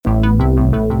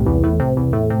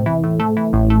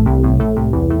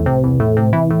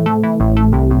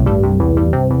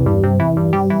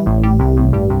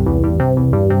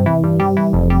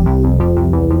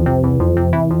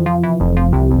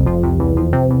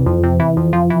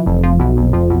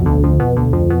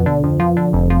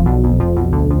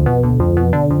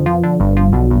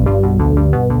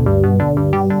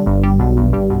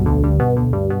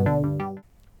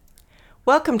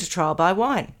Welcome to Trial by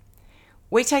Wine.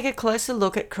 We take a closer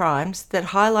look at crimes that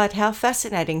highlight how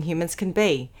fascinating humans can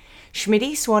be.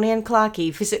 Schmitty, Swanny and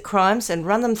Clarkey visit crimes and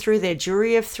run them through their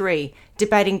jury of three,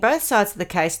 debating both sides of the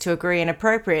case to agree an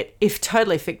appropriate, if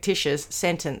totally fictitious,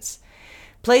 sentence.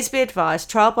 Please be advised,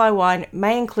 Trial by Wine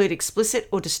may include explicit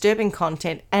or disturbing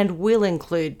content and will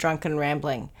include drunken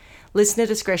rambling. Listener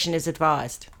discretion is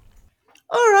advised.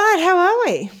 All right, how are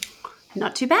we?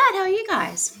 Not too bad. How are you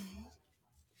guys?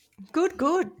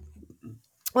 Good.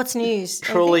 What's news?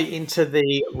 Truly into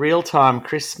the real-time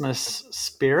Christmas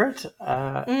spirit.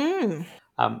 Sorry,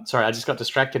 I just got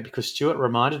distracted because Stuart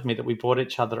reminded me that we bought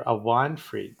each other a wine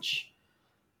fridge.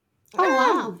 Oh,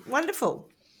 wow. Wonderful.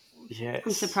 Yes.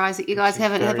 I'm surprised that you guys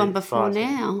haven't had one before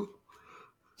now.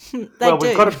 We've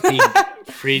got a big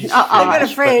fridge. They've got a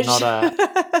fridge. But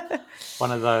not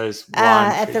one of those wine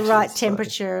at the fridges, right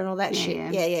temperature and all that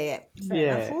shit. Yeah.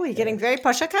 Fair enough. Oh, you're getting very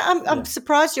posh. I'm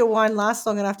surprised your wine lasts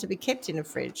long enough to be kept in a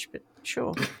fridge, but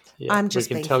sure. Yeah, I'm just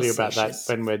we can being tell you about that facetious.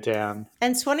 when we're down.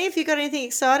 And Swanny, have you got anything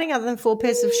exciting other than 4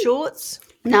 pairs of shorts?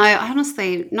 No,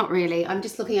 honestly, not really. I'm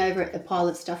just looking over at the pile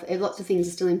of stuff. Lots of things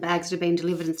are still in bags that have been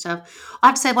delivered and stuff. I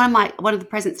have to say one of the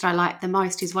presents that I like the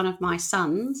most is one of my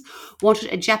sons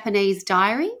wanted a Japanese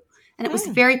diary, and it was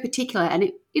very particular, and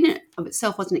it in and of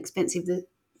itself wasn't expensive.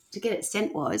 To get it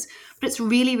sent was, but it's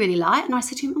really, really light. And I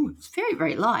said to him, "Oh, it's very,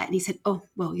 very light." And he said, "Oh,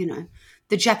 well,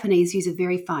 the Japanese use a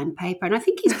very fine paper," and I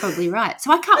think he's probably right.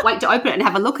 So I can't wait to open it and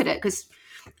have a look at it because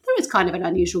it was kind of an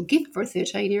unusual gift for a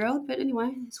 13-year-old, but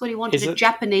anyway, that's what he wanted, a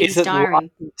Japanese diary.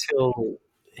 Light until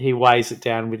he weighs it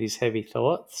down with his heavy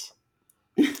thoughts?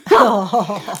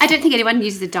 I don't think anyone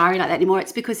uses a diary like that anymore.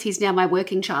 It's because he's now my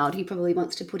working child. He probably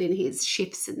wants to put in his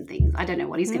shifts and things. I don't know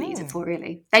what he's going to use it for,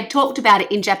 really. They talked about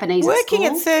it in Japanese Working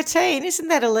at school. at 13, isn't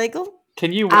that illegal?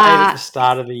 Can you wait at the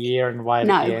start of the year and wait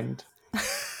at the end?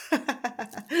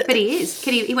 But he is.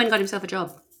 He went and got himself a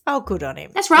job. Oh, good on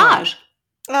him. That's Raj.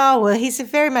 Oh, well, he's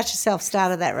very much a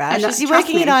self-starter, that Raj. Is he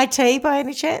working in IT by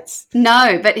any chance?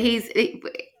 No, but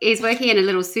he's working in a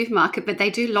little supermarket, but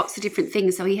they do lots of different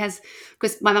things. So he has,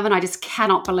 because my mum and I just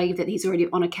cannot believe that he's already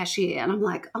on a cashier. And I'm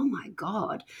like, oh, my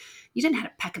God, you don't know how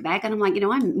to pack a bag. And I'm like,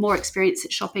 I'm more experienced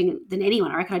at shopping than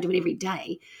anyone. I reckon I do it every day.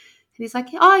 And he's like,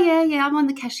 oh, yeah, I'm on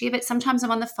the cashier, but sometimes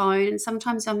I'm on the phone and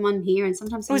sometimes I'm on here and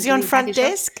sometimes I'm Was he on front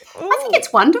desk? I think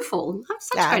it's wonderful. I have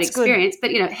such a great experience.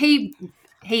 Good. But,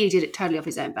 he did it totally off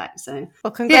his own back. So,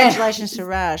 well, congratulations to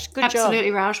Raj. Good job.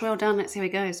 Absolutely, Raj. Well done. Let's see how he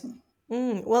goes.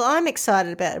 Well, I'm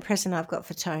excited about a present I've got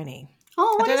for Tony.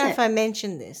 Oh, what is it? I don't know if I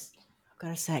mentioned this. I've got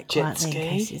to say it quietly in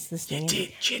case he's listening. You did,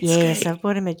 jet ski. Yes, I've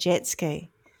bought him a jet ski.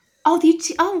 Oh,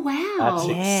 wow.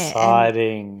 That's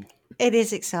exciting. It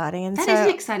is exciting. And that is an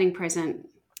exciting present.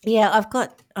 Yeah,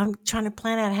 I'm trying to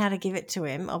plan out how to give it to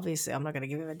him. Obviously, I'm not going to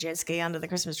give him a jet ski under the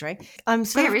Christmas tree.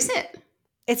 Where is it?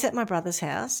 It's at my brother's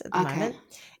house at the moment.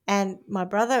 And my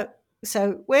brother,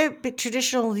 so we're a bit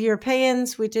traditional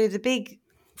Europeans. We do the big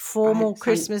formal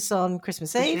Christmas on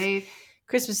Christmas Eve.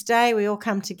 Christmas Day, we all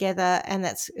come together and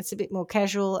it's a bit more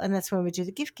casual, and that's when we do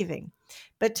the gift giving.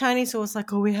 But Tony's always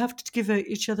like, we have to give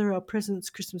each other our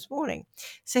presents Christmas morning.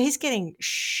 So he's getting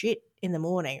shit in the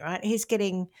morning, right? He's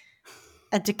getting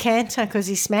a decanter because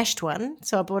he smashed one,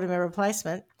 so I bought him a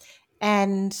replacement.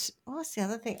 And what's the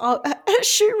other thing? Oh, a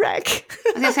shoe rack.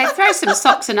 I was going to say, throw some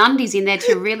socks and undies in there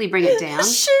to really bring it down. A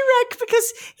shoe rack,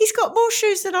 because he's got more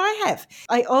shoes than I have.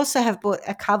 I also have bought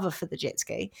a cover for the jet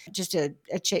ski, just a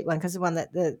cheap one, because the one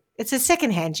it's a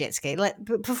second-hand jet ski.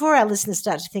 Before our listeners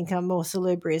start to think I'm more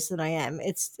salubrious than I am,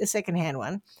 it's a second-hand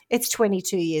one. It's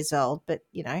 22 years old, but,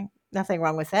 nothing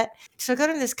wrong with that. So I got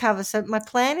him this cover. So my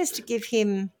plan is to give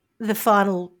him the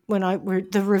final,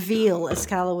 the reveal, as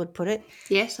Carla would put it.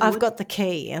 Yes, I've got the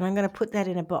key, and I'm going to put that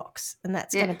in a box, and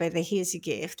that's going to be here's your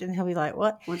gift. And he'll be like,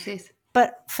 what? What's this?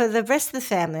 But for the rest of the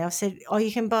family, I've said,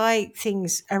 you can buy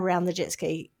things around the jet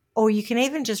ski, or you can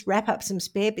even just wrap up some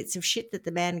spare bits of shit that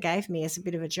the man gave me as a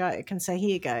bit of a joke and say, here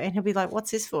you go. And he'll be like,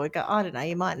 what's this for? I go, I don't know,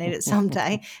 you might need it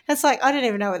someday. It's like, I don't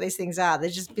even know what these things are.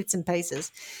 They're just bits and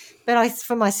pieces. But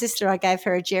for my sister, I gave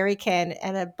her a jerry can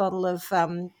and a bottle of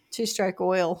 2-stroke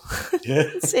oil.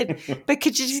 Said, but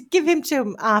could you just give him to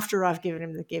him after I've given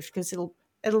him the gift, because it'll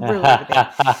ruin it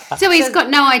a bit. So he's got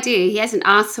no idea. He hasn't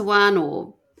asked for one,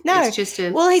 or no. It's just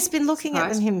well, he's been looking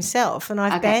at them himself, and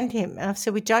I've banned him. And I've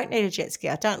said, we don't need a jet ski.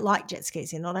 I don't like jet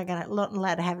skis. You're not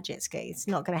allowed to have a jet ski. It's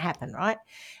not going to happen, right?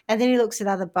 And then he looks at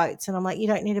other boats, and I'm like, you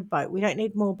don't need a boat. We don't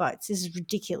need more boats. This is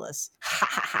ridiculous.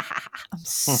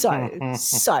 I'm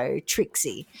so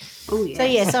tricksy. Oh, yeah. So,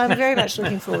 yes, I'm very much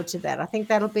looking forward to that. I think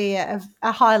that'll be a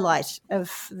highlight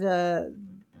of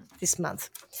this month.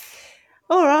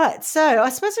 All right. So I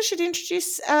suppose I should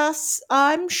introduce us.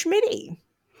 I'm Schmitty.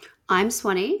 I'm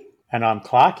Swanny. And I'm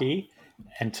Clarky.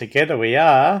 And together we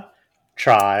are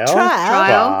Trial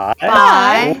by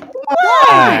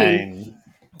Wine.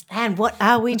 And what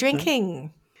are we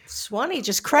drinking? Swanny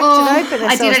just cracked it open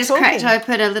as I was just talking. cracked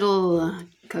open a little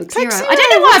Coke Zero. Zero. I don't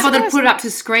know why I bothered to put it up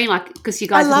to screen, like, because you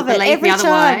guys wouldn't believe me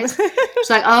otherwise. It's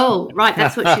like, oh, right,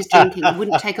 that's what she's drinking.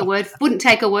 Wouldn't take a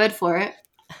word for it.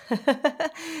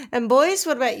 And boys,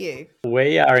 what about you?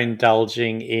 We are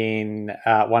indulging in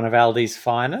one of Aldi's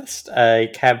finest, a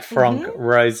Cab Franc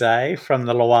rosé from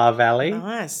the Loire Valley.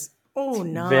 Nice. Oh,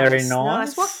 nice. Very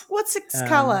nice. What's its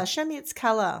colour? Show me its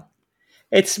colour.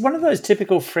 It's one of those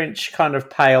typical French kind of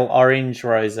pale orange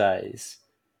rosés.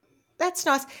 That's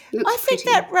nice. I think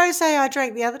that rosé I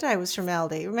drank the other day was from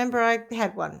Aldi. Remember, I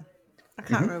had one. I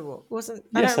can't remember what it wasn't.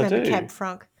 Yes, I don't remember I do. Cab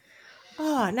Franc.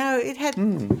 Oh no, it had.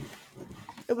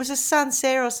 It was a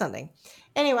Sancerre or something.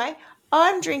 Anyway,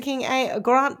 I'm drinking a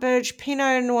Grant Burge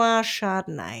Pinot Noir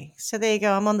Chardonnay. So there you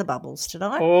go. I'm on the bubbles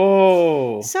tonight.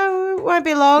 Oh, so it won't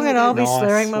be long, and I'll be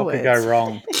slurring my words. What could go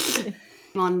wrong?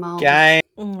 Come on, Mom. Game.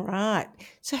 All right.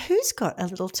 So who's got a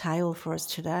little tale for us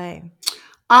today?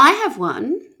 I have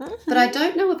one, but I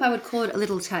don't know if I would call it a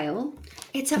little tale.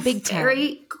 It's a big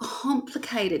very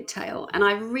complicated tale, and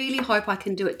I really hope I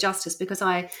can do it justice because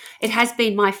it has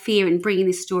been my fear in bringing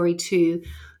this story to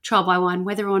Trial by Wine,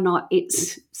 whether or not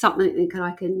it's something that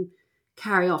I can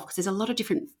carry off, because there's a lot of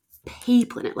different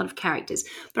people in it, a lot of characters.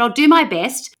 But I'll do my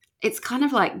best. It's kind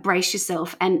of like brace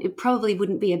yourself, and it probably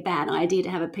wouldn't be a bad idea to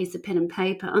have a piece of pen and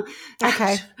paper.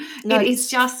 Okay.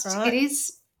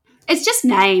 It's just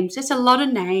names. It's a lot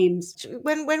of names.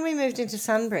 When we moved into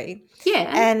Sunbury,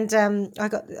 and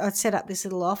I set up this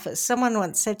little office. Someone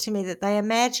once said to me that they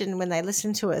imagine when they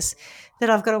listen to us that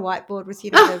I've got a whiteboard with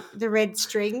the red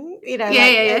string,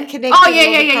 connecting all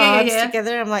the cards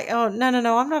together. I'm like, oh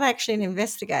no, I'm not actually an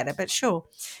investigator, but sure.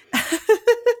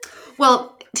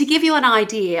 Well, to give you an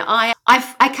idea, I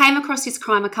came across this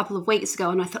crime a couple of weeks ago,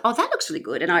 and I thought, oh, that looks really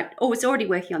good. And I was already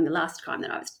working on the last crime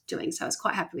that I was doing, so I was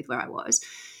quite happy with where I was.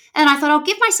 And I thought I'll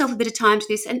give myself a bit of time to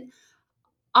this. And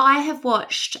I have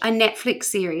watched a Netflix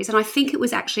series, and I think it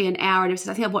was actually an hour. And I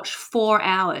think I watched 4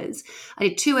 hours. I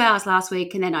did 2 hours last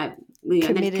week, and then I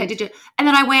committed. And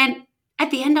then I went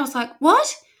at the end. I was like,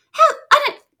 "What? How?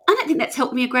 I don't think that's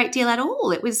helped me a great deal at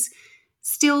all." It was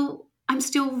I'm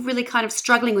still really kind of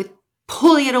struggling with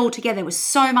pulling it all together. There was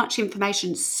so much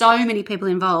information, so many people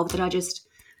involved that I just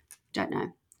don't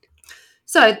know.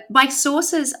 So my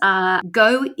sources are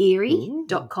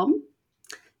goerie.com,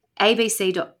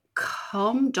 abc.com.au,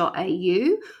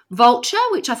 Vulture,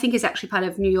 which I think is actually part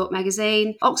of New York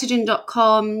Magazine,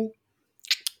 oxygen.com.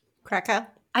 Cracker.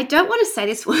 I don't want to say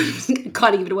this one,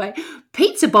 kind of give it away,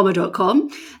 pizzabomber.com,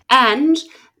 and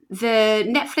the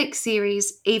Netflix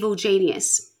series Evil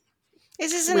Genius.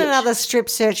 This isn't another strip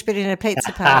search but in a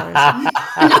pizza parlour,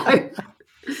 is it?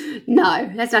 No, it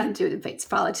has nothing to do with the pizza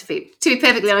parlour, to be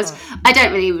perfectly honest. I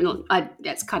don't really even,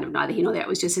 that's kind of neither here nor there. It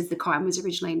was just as the crime was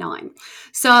originally known.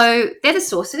 So they're the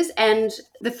sources, and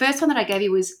the first one that I gave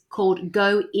you was called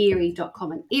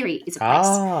goerie.com, and Erie is a place.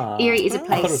 Erie is a place.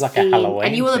 I thought it was like a Halloween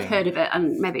and you will have thing. heard of it,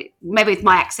 and maybe with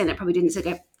my accent it probably didn't.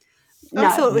 No,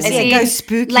 I thought it was go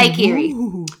spooky. Lake Erie.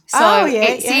 Ooh. So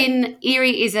in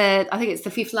Erie is I think it's the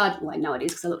fifth largest, well I know it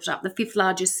is because I looked it up, the fifth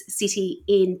largest city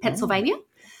in Pennsylvania.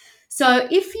 So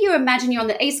if you imagine you're on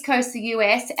the east coast of the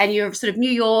US and you're sort of New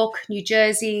York, New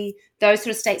Jersey, those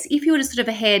sort of states, if you were to sort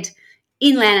of head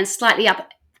inland and slightly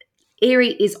up,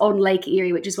 Erie is on Lake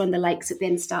Erie, which is one of the lakes that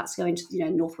then starts going to,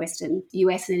 northwestern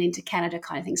US and then into Canada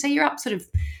kind of thing. So you're up sort of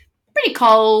pretty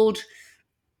cold.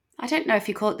 I don't know if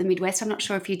you call it the Midwest. I'm not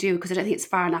sure if you do because I don't think it's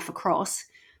far enough across.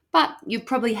 But you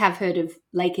probably have heard of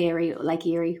Lake Erie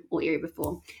or Erie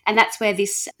before. And that's where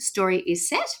this story is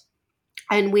set.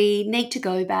 And we need to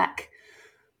go back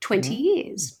 20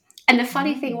 years. And the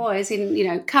funny thing was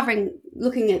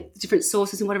looking at different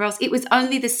sources and whatever else, it was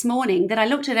only this morning that I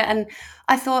looked at it and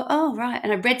I thought, oh, right.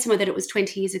 And I read somewhere that it was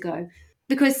 20 years ago.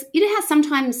 Because you know how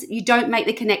sometimes you don't make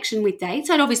the connection with dates?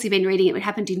 I'd obviously been reading it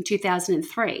happened in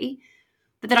 2003,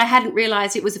 but then I hadn't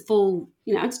realised it was a full,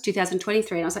 it's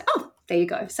 2023. And I was like, oh, there you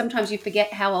go. Sometimes you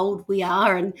forget how old we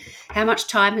are and how much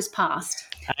time has passed.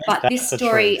 But this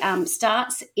story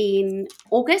starts in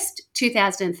August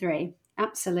 2003.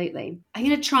 Absolutely. I'm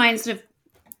going to try and sort of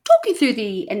talk you through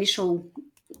the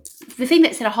thing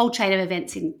that set a whole chain of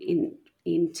events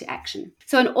into action.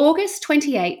 So on August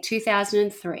 28,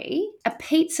 2003, a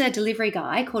pizza delivery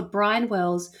guy called Brian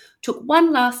Wells took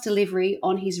one last delivery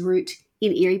on his route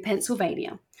in Erie,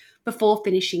 Pennsylvania, before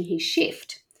finishing his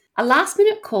shift. A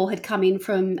last-minute call had come in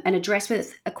from an address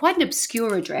with quite an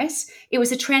obscure address. It was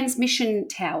a transmission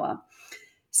tower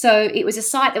So it was a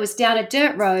site that was down a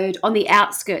dirt road on the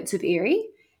outskirts of Erie.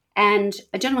 And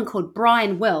a gentleman called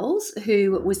Brian Wells,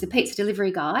 who was the pizza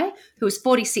delivery guy, who was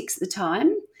 46 at the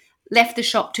time, left the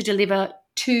shop to deliver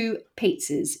 2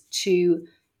 pizzas to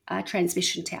a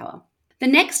transmission tower. The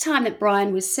next time that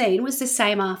Brian was seen was the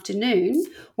same afternoon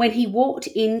when he walked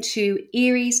into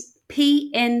Erie's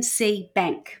PNC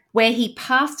Bank, where he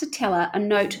passed a teller a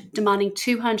note demanding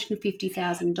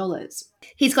 $250,000.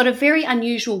 He's got a very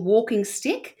unusual walking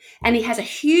stick, and he has a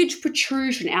huge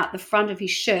protrusion out the front of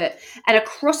his shirt, and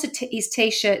across his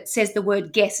T-shirt says the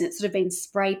word guess, and it's sort of been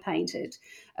spray painted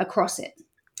across it.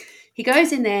 He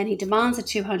goes in there and he demands the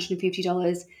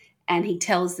 $250, and he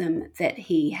tells them that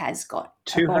he has got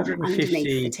a bomb underneath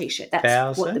the T-shirt.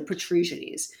 That's what the protrusion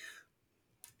is.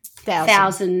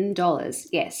 $1,000,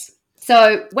 yes.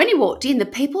 So when he walked in, the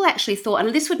people actually thought,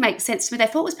 and this would make sense to me, they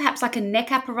thought it was perhaps like a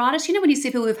neck apparatus. You know, when you see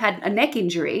people who've had a neck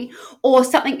injury or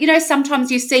something, you know,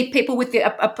 sometimes you see people with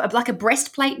like a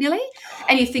breastplate nearly,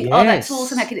 and you think, oh, that's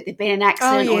awesome. How could it have been an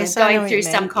accident or going through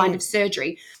some kind of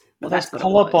surgery? Well, that's what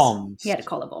collar bombs. He had a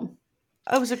collar bomb.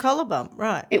 Oh, it was a collar bomb,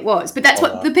 right. It was. But that's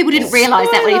what the people didn't realise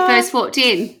that when he first walked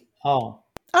in. Oh.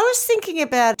 I was thinking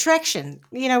about traction,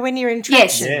 you know, when you're in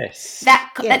traction. Yes.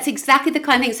 That's exactly the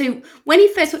kind of thing. So when he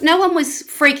first, no one was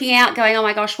freaking out going, oh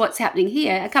my gosh, what's happening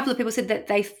here? A couple of people said that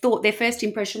they thought their first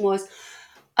impression was,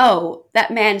 oh,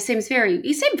 that man seemed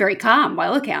very calm by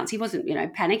all accounts. He wasn't, you know,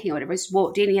 panicking or whatever. He just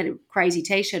walked in, he had a crazy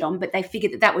T-shirt on, but they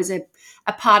figured that was a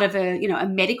part of a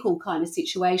medical kind of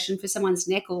situation for someone's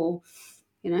neck or,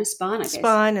 you know, spine, I guess.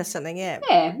 Spine or something, yeah.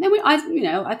 Yeah.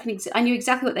 I knew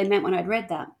exactly what they meant when I'd read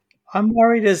that. I'm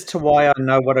worried as to why I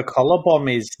know what a collar bomb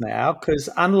is now, because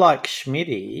unlike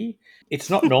Schmitty, it's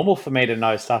not normal for me to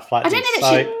know stuff like this.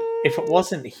 So if it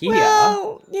wasn't here,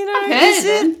 well, you know,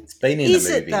 it's been in the movie. Is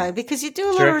it though? Because you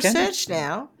do a lot of research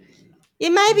now. Yeah,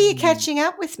 maybe you're catching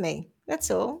up with me.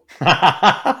 That's all.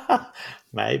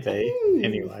 Maybe.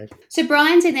 Anyway. So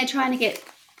Brian's in there trying to get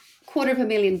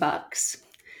 $250,000.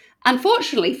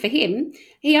 Unfortunately for him,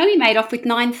 he only made off with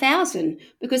 $9,000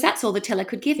 because that's all the teller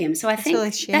could give him. So I think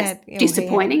that's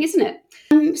disappointing, isn't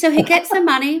it? So he gets the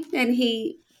money and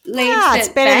he leaves. It's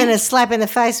better than a slap in the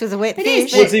face with a wet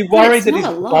fish. Was he worried that his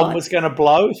bomb was going to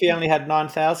blow if he only had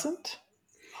 $9,000?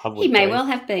 He may well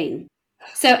have been.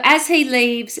 So as he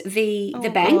leaves the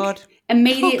bank,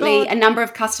 immediately a number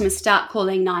of customers start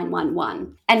calling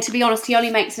 911. And to be honest, he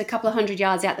only makes it a couple of 100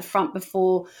 yards out the front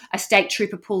before a state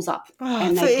trooper pulls up.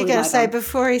 I thought you were going to say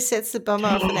before he sets the bomb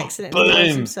off and accidentally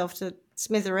blows himself to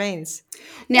smithereens.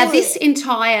 Now, this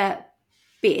entire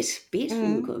bit,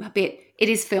 it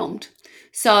is filmed.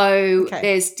 So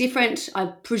there's different, I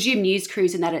presume, news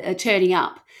crews and that are turning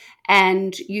up.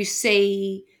 And you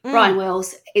see Brian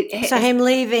Wells. So him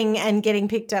leaving and getting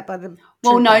picked up by the trooper.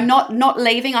 Well, no, not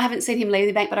leaving. I haven't seen him leave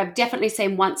the bank, but I've definitely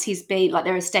seen once he's been, like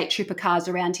there are state trooper cars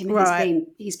around him and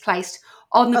he's placed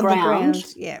on the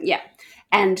ground. Yeah.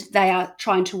 And they are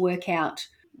trying to work out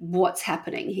what's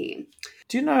happening here.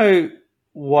 Do you know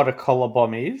what a collar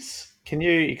bomb is? Can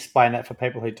you explain that for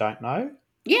people who don't know?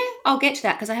 Yeah, I'll get to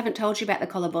that because I haven't told you about the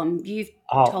collar bomb. You've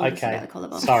told us about the collar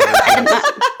bomb. Sorry.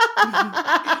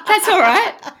 That's all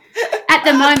right. At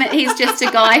the moment, he's just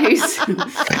a guy who's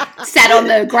sat on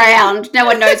the ground. No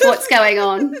one knows what's going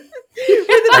on. With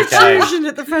a protrusion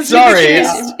at the front. Sorry.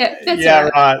 Right.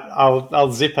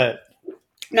 I'll zip it.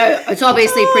 No, it's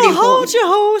obviously pretty important. Hold your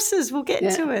horses. We'll get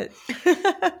to it.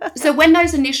 So when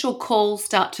those initial calls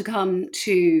start to come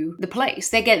to the police,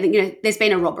 they're getting, there's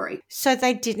been a robbery. So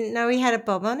they didn't know he had a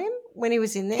bomb on him when he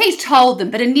was in there? He's told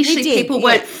them, but initially people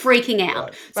weren't freaking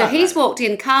out. So he's walked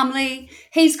in calmly.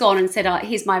 He's gone and said,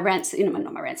 here's my ransom,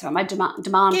 not my ransom, my demand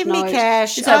Give note. Me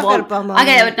cash. So I've got a bomb on I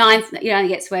get it at he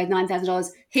gets worth $9,000.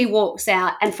 He walks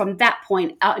out, and from that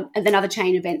point, another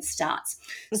chain event starts.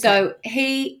 Okay. So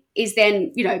he is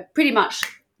then, pretty much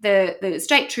the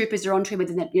state troopers are onto him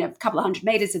within a couple of 100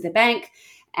 metres of the bank,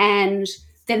 and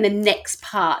then the next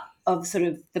part of sort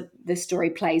of the story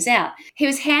plays out. He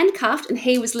was handcuffed and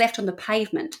he was left on the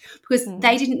pavement because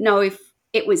they didn't know if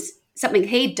it was something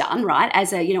he'd done, right?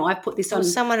 As I've put this on.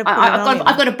 Someone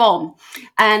I've got a bomb,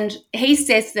 and he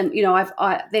says to them, I've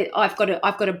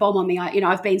got a bomb on me.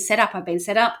 I've been set up.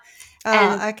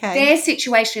 And their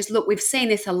situation is, look, we've seen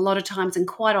this a lot of times, and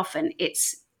quite often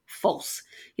it's false.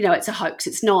 It's a hoax.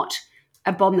 It's not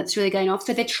a bomb that's really going off.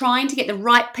 So they're trying to get the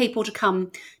right people to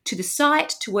come to the site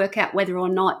to work out whether or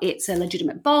not it's a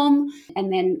legitimate bomb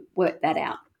and then work that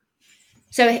out.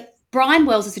 So Brian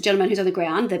Wells is the gentleman who's on the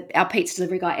ground, our pizza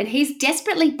delivery guy, and he's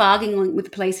desperately bargaining with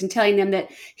the police and telling them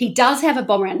that he does have a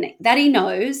bomb around the neck, that he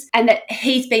knows, and that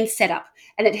he's been set up.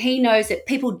 and that he knows that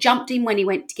people jumped him when he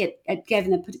went to gave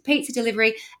him the pizza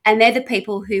delivery, and they're the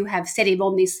people who have set him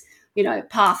on this,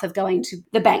 path of going to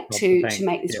the bank to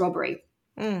make this robbery.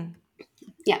 Mm.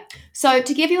 Yeah. So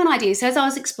to give you an idea, so as I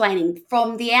was explaining,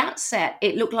 from the outset,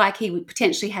 it looked like he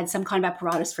potentially had some kind of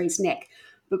apparatus for his neck.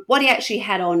 But what he actually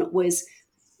had on was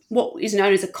what is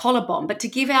known as a collar bomb. But to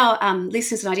give our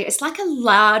listeners an idea, it's like a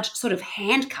large sort of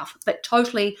handcuff, but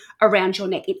totally around your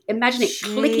neck. Imagine it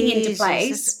clicking into place.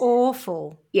 That's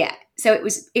awful. Yeah. So it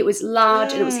was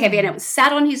large and it was heavy, and it was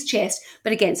sat on his chest.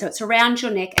 But again, so it's around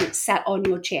your neck and it's sat on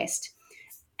your chest.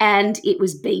 And it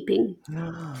was beeping.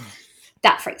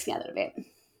 That freaks me out a little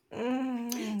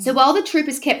bit. So while the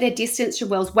troopers kept their distance from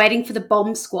Wells, waiting for the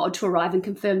bomb squad to arrive and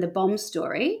confirm the bomb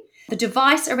story, the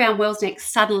device around Wells' neck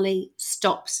suddenly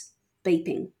stops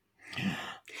beeping.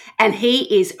 And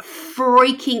he is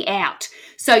freaking out.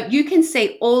 So you can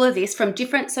see all of this from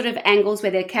different sort of angles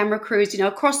where their camera crews,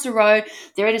 across the road,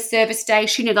 they're at a service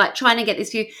station, like trying to get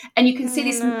this view. And you can see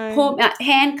this poor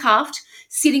handcuffed,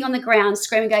 sitting on the ground,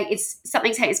 screaming, going,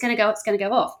 something's happening, it's going to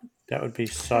go off. That would be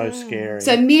so scary.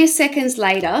 So mere seconds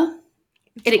later,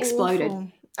 it exploded.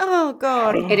 Awful. Oh,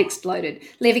 God. It exploded,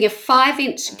 leaving a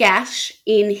 5-inch gash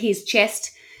in his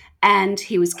chest, and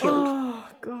he was killed. Oh,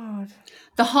 God.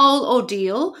 The whole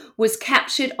ordeal was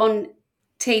captured on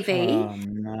TV. Oh,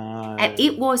 no. And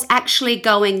it was actually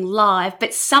going live,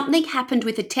 but something happened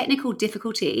with a technical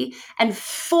difficulty, and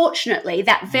fortunately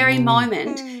that very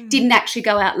moment didn't actually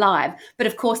go out live. But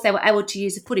of course they were able to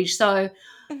use the footage. So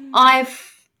I've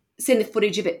seen the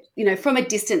footage of it, from a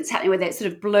distance happening where they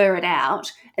sort of blur it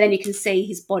out and then you can see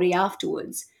his body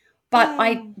afterwards. But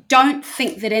I don't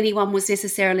think that anyone was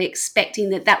necessarily expecting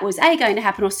that was going to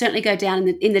happen, or certainly go down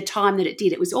in the time that it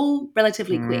did. It was all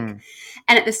relatively quick.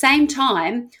 And at the same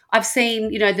time, I've seen,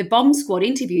 the bomb squad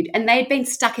interviewed, and they'd been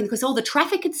stuck in because all the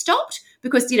traffic had stopped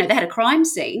because, they had a crime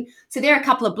scene. So they're a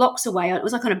couple of blocks away. It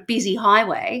was like on a busy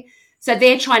highway. So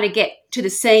they're trying to get to the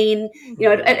scene.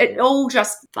 It all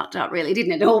just fucked up, really,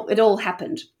 didn't it? It all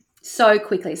happened so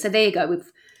quickly. So there you go.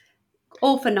 We've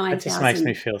all for 9,000. It just makes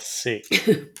me feel sick.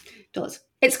 Does.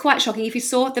 It's quite shocking. If you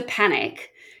saw the panic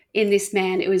in this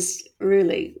man, it was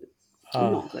really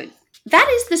not good. That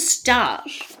is the start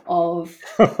of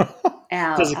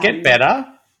our... Does it get better?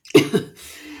 It's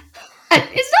not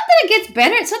that it gets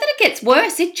better. It's not that it gets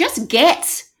worse. It just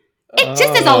gets... It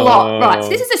just is a lot. Right, so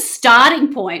this is a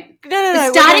starting point. No.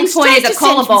 The starting point is a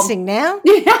collar bomb. Now?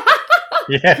 Yeah.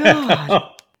 God.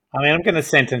 I mean, I'm going to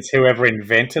sentence whoever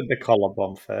invented the collar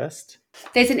bomb first.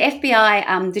 There's an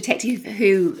FBI detective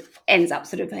who ends up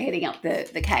sort of heading up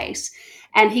the case.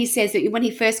 And he says that when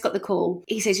he first got the call,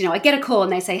 he says, I get a call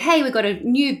and they say, hey, we've got a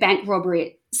new bank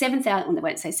robbery at 7,000. Well, they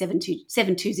won't say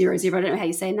 7200. I don't know how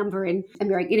you say a number in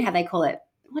America. You know how they call it.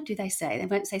 What do they say? They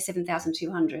won't say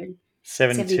 7,200.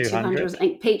 7,200. I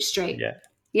think Peach Street. Yeah.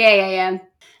 Yeah.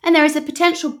 And there is a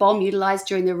potential bomb utilised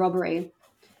during the robbery.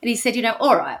 And he said,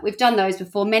 all right, we've done those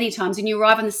before many times. When you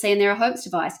arrive on the scene, they're a hoax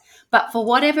device. But for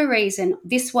whatever reason,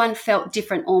 this one felt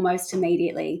different almost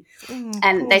immediately.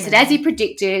 And they said, as he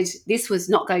predicted, this was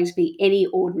not going to be any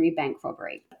ordinary bank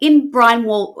robbery. In Brian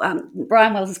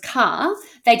Wells' car,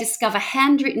 they discover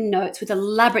handwritten notes with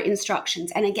elaborate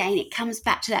instructions. And again, it comes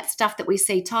back to that stuff that we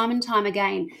see time and time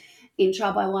again in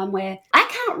Trial by One, where I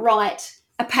can't write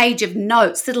a page of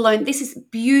notes, let alone this is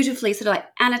beautifully sort of like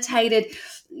annotated,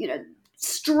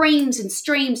 streams and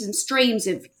streams and streams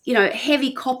of,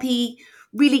 heavy copy,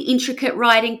 really intricate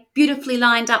writing, beautifully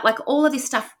lined up, like all of this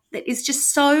stuff that is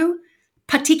just so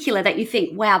particular that you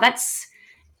think, wow, that's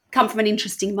come from an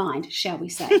interesting mind, shall we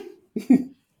say.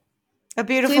 A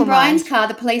beautiful So in Brian's mind. car,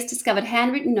 the police discovered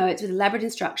handwritten notes with elaborate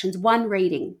instructions, one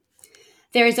reading.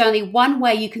 There is only one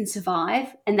way you can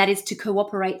survive, and that is to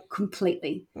cooperate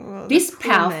completely. This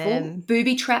powerful,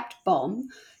 booby-trapped bomb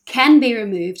can be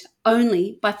removed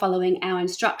only by following our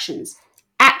instructions.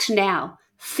 Act now,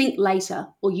 think later,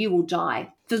 or you will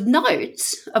die. The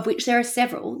notes, of which there are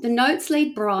several, the notes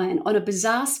lead Brian on a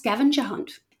bizarre scavenger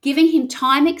hunt, giving him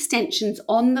time extensions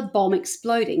on the bomb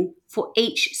exploding for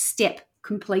each step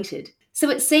completed. So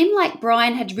it seemed like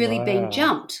Brian had really been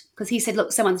jumped, because he said,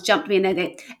 look, someone's jumped me,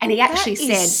 and he actually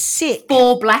said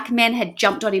 4 black men had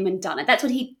jumped on him and done it. That's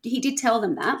what he did tell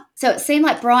them that. So it seemed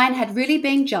like Brian had really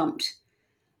been jumped,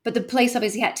 but the police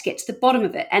obviously had to get to the bottom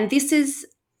of it. And this is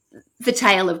the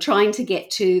tale of trying to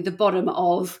get to the bottom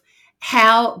of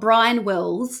how Brian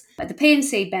Wells at the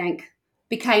PNC Bank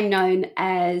became known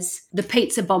as the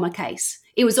pizza bomber case.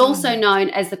 It was also known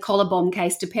as the collar bomb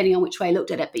case, depending on which way you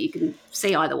looked at it, but you can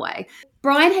see either way.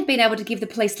 Brian had been able to give the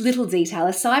police little detail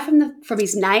aside from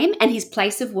his name and his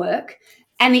place of work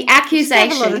And the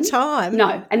accusation... She didn't have a lot of time.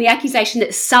 No, and the accusation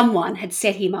that someone had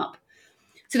set him up.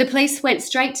 So the police went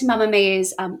straight to Mamma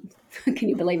Mia's, can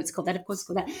you believe it's called that? Of course it's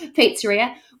called that,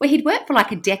 pizzeria, where he'd worked for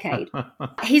like a decade.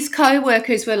 His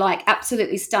co-workers were like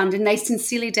absolutely stunned, and they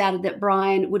sincerely doubted that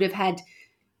Brian would have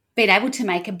been able to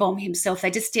make a bomb himself. They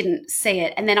just didn't see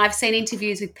it. And then I've seen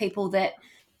interviews with people that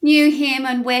knew him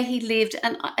and where he lived,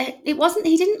 and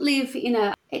he didn't live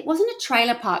it wasn't a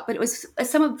trailer park, but it was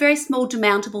some very small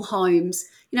demountable homes,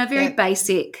 very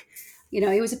basic. He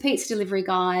was a pizza delivery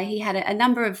guy. He had a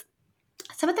number of,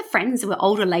 some of the friends were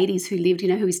older ladies who lived,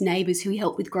 who his neighbours, who he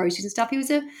helped with groceries and stuff. He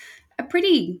was a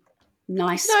pretty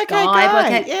nice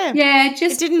guy.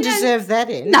 Just it didn't deserve that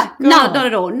in. No, not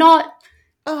at all.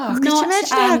 Could you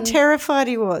imagine how terrified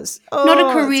he was? Not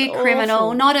a career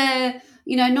criminal, not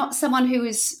not someone who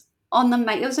was on the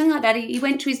make. It was something like that. He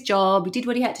went to his job. He did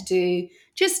what he had to do.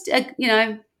 Just I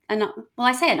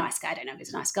say a nice guy. I don't know if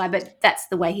he's a nice guy, but that's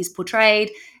the way he's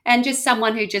portrayed. And just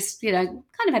someone who just kind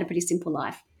of had a pretty simple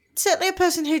life. Certainly a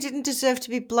person who didn't deserve to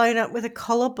be blown up with a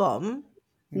collar bomb.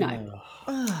 No.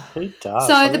 Who does?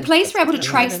 So the police were able to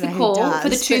trace the call for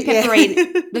the two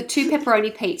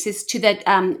pepperoni pizzas to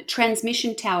the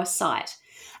transmission tower site.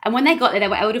 And when they got there, they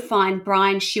were able to find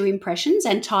Brian's shoe impressions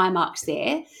and tyre marks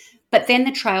there. But then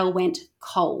the trail went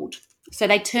cold. So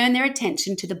they turned their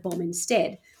attention to the bomb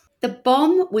instead. The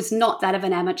bomb was not that of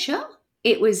an amateur.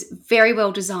 It was very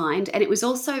well designed, and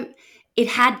it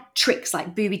had tricks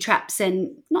like booby traps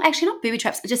and not booby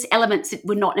traps, but just elements that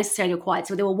were not necessarily required.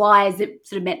 So there were wires that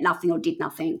sort of meant nothing or did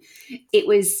nothing. It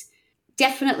was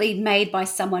definitely made by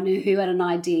someone who had an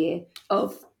idea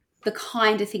of the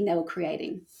kind of thing they were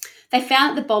creating. They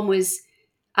found that the bomb was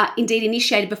indeed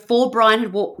initiated before Brian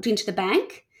had walked into the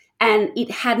bank, and it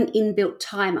had an inbuilt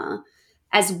timer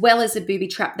as well as a booby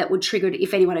trap that would trigger it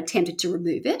if anyone attempted to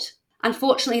remove it.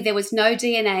 Unfortunately, there was no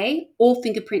DNA or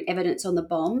fingerprint evidence on the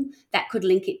bomb that could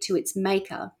link it to its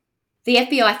maker. The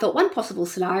FBI thought one possible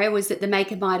scenario was that the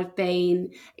maker might have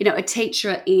been, a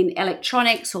teacher in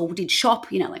electronics or did shop,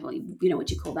 what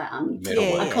you call that?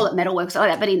 I call it metalwork,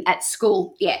 like that, but at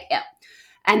school,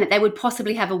 and that they would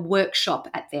possibly have a workshop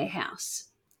at their house.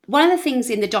 One of the things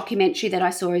in the documentary that I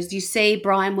saw is you see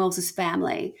Brian Wells's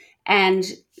family, and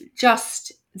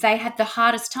just they had the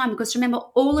hardest time because remember,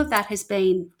 all of that has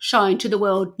been shown to the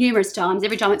world numerous times,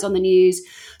 every time it's on the news.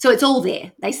 So it's all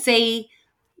there. They see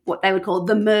what they would call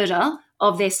the murder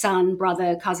of their son,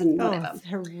 brother, cousin, whatever. It's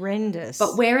horrendous.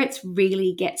 But where it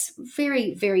really gets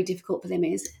very, very difficult for them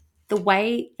is the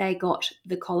way they got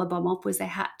the collar bomb off was they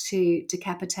had to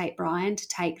decapitate Brian to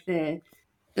take the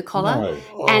collar.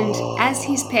 No. And as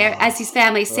his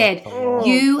family said,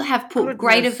 you have put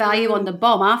greater value on the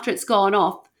bomb after it's gone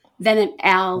off than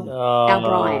our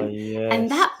Brian.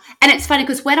 Yes. And it's funny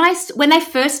because when they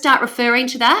first start referring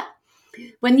to that,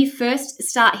 when you first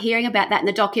start hearing about that in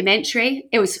the documentary,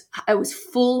 it was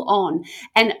full on.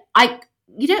 And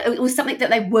it was something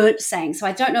that they weren't saying. So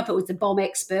I don't know if it was the bomb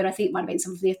expert. I think it might have been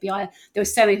someone from the FBI. There were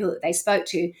so many people that they spoke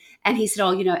to. And he said,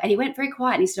 and he went very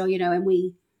quiet. And he said, and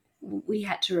we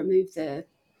had to remove the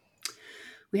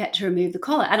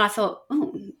collar. And I thought,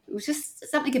 it was just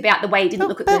something about the way he didn't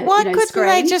look at the screen. But why couldn't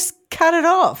they just cut it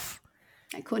off?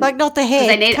 They couldn't. Like not the head.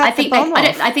 I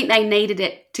think they needed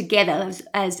it together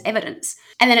as evidence.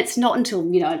 And then it's not until,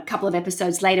 a couple of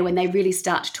episodes later when they really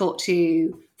start to talk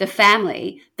to the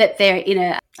family that they're in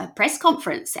a press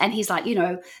conference. And he's like,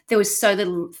 there was so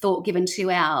little thought given to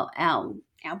our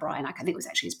Brian. I think it was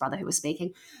actually his brother who was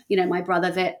speaking. My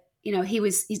brother that,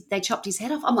 they chopped his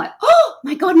head off. I'm like, oh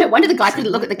my God, no wonder the guy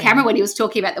couldn't look at the camera when he was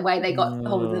talking about the way they got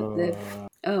hold of the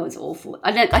it was awful.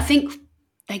 I think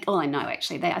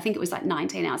it was like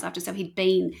 19 hours after. So he'd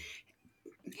been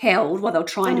held while they were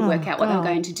trying to work out what they were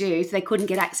going to do. So they couldn't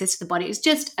get access to the body. It was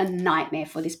just a nightmare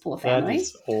for this poor family. That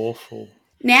is awful.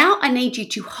 Now I need you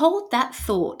to hold that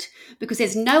thought because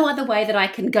there's no other way that I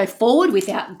can go forward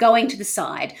without going to the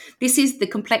side. This is the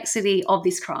complexity of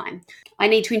this crime. I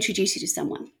need to introduce you to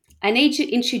someone. I need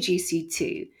to introduce you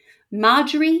to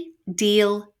Marjorie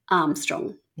Diehl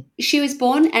Armstrong. She was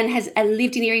born and has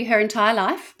lived in Erie her entire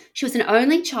life. She was an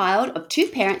only child of two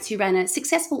parents who ran a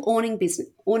successful awning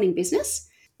business.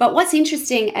 But what's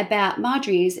interesting about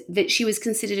Marjorie is that she was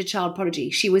considered a child prodigy.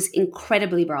 She was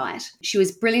incredibly bright. She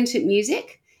was brilliant at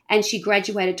music and she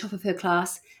graduated top of her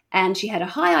class and she had a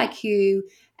high IQ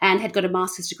and had got a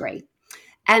master's degree.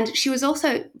 And she was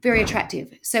also very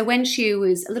attractive. So when she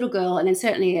was a little girl and then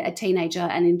certainly a teenager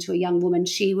and into a young woman,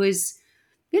 she was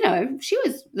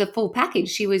the full package.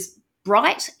 She was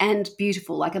bright and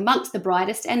beautiful, like amongst the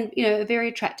brightest and, a very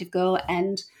attractive girl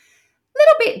and a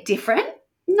little bit different.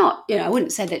 not, I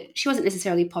wouldn't say that she wasn't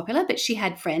necessarily popular, but she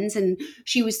had friends, and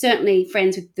she was certainly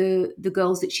friends with the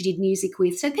girls that she did music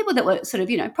with. So people that were sort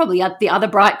of, probably the other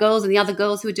bright girls and the other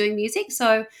girls who were doing music.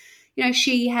 So,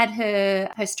 she had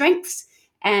her strengths,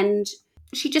 and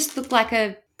she just looked like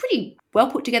a pretty well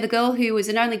put together girl who was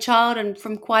an only child and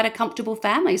from quite a comfortable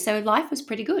family. So life was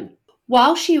pretty good.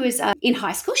 While she was in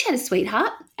high school, she had a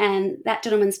sweetheart, and that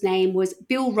gentleman's name was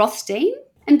Bill Rothstein.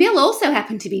 And Bill also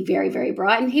happened to be very, very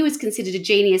bright, and he was considered a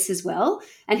genius as well,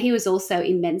 and he was also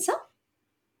in Mensa.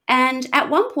 And at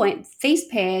one point, these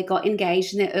pair got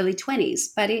engaged in their early 20s,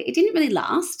 but it didn't really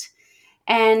last,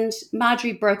 and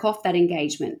Marjorie broke off that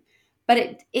engagement.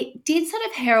 But it did sort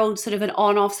of herald sort of an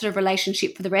on-off sort of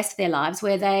relationship for the rest of their lives,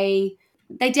 where they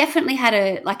definitely had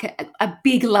a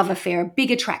big love affair, a big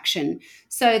attraction.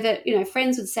 So that,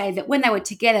 friends would say that when they were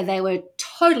together, they were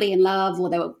totally in love, or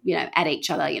they were, at each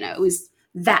other. It was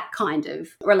that kind of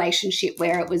relationship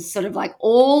where it was sort of like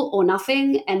all or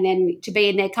nothing, and then to be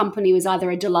in their company was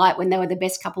either a delight when they were the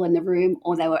best couple in the room,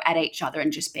 or they were at each other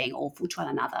and just being awful to one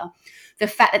another. The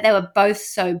fact that they were both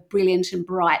so brilliant and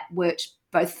bright worked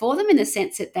both for them in the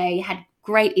sense that they had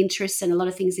great interests and a lot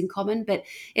of things in common, but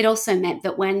it also meant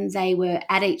that when they were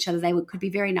at each other, they could be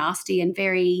very nasty and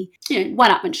very,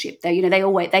 one-upmanship.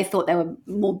 They thought they were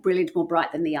more brilliant, more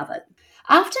bright than the other.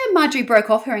 After Marjorie broke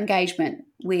off her engagement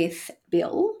with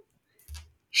Bill,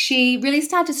 she really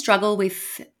started to struggle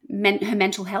with her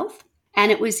mental health, and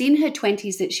it was in her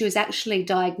 20s that she was actually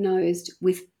diagnosed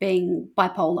with being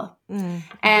bipolar. Mm-hmm.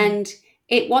 And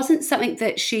it wasn't something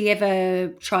that she ever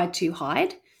tried to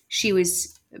hide. She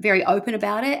was very open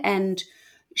about it, and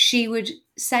she would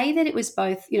say that it was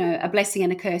both, a blessing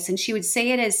and a curse, and she would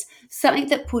see it as something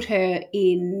that put her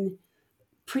in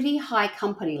pretty high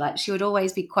company. Like, she would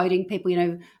always be quoting people,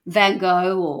 Van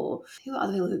Gogh, or who are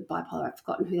other people who were bipolar? I've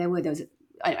forgotten who they were. There was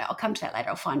I'll come to that later.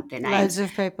 I'll find their names. Loads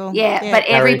of people. Yeah. But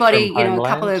everybody, a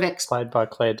couple of played by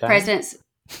Claire Danes. Presidents.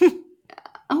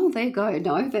 Oh, there you go.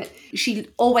 No, but she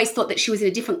always thought that she was in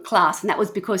a different class, and that was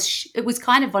because it was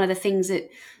kind of one of the things that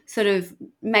sort of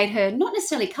made her not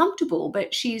necessarily comfortable,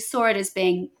 but she saw it as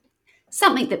being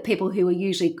something that people who were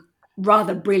usually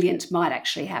rather brilliant might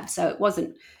actually have. So it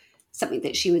wasn't something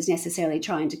that she was necessarily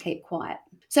trying to keep quiet.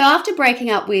 So after breaking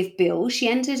up with Bill, she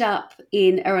ended up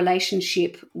in a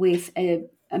relationship with a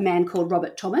man called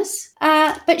Robert Thomas,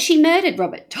 but she murdered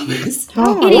Robert Thomas in his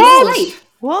sleep.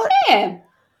 What? Yeah.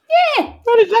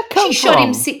 Where did that come from? She shot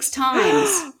him 6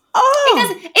 times.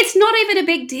 It's not even a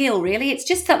big deal, really. It's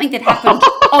just something that happened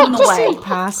on the way. In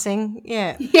passing,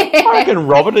 yeah. I reckon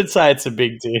Robert would say it's a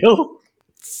big deal.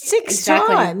 6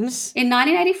 times? In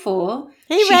 1984.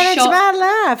 He ran into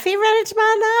my life. He ran into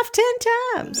my life 10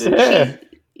 times. Yeah.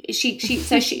 She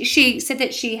said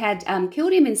that she had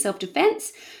killed him in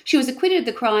self-defense. She was acquitted of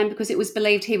the crime because it was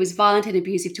believed he was violent and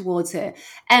abusive towards her.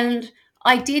 And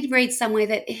I did read somewhere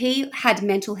that he had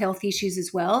mental health issues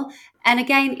as well. And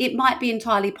again, it might be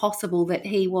entirely possible that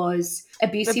he was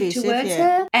abusive towards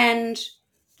her. And,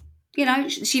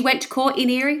 she went to court in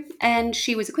Erie and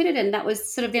she was acquitted, and that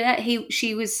was sort of,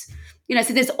 she was,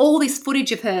 so there's all this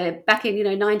footage of her back in,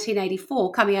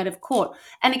 1984 coming out of court.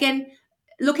 And again,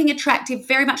 looking attractive,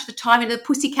 very much at the time, the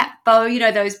pussycat bow,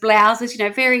 those blouses,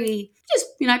 very, just,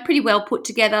 pretty well put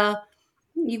together.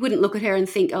 You wouldn't look at her and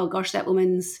think, oh gosh, that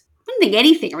woman's, wouldn't think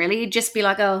anything really. You'd just be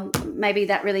like, oh, maybe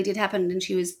that really did happen and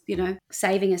she was,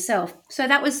 saving herself. So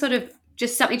that was sort of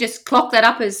just something, just clock that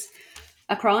up as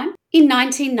a crime. In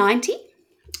 1990,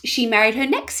 she married her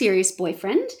next serious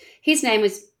boyfriend. His name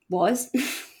was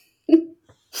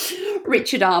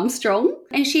Richard Armstrong,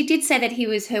 and she did say that he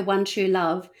was her one true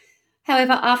love.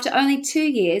 However, after only 2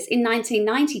 years, in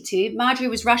 1992, Marjorie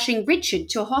was rushing Richard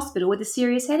to a hospital with a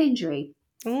serious head injury.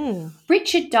 Mm.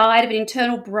 Richard died of an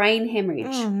internal brain hemorrhage.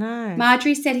 Oh, no.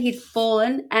 Marjorie said he'd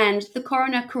fallen, and the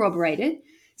coroner corroborated,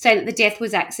 saying that the death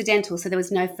was accidental, so there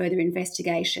was no further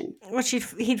investigation. Well,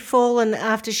 he'd fallen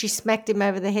after she smacked him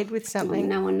over the head with something.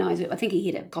 No one knows. I think he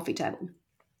hit a coffee table.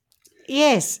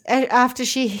 Yes, after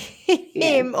she hit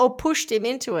him or pushed him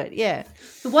into it, yeah.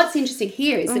 But what's interesting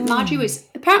here is that Marjorie was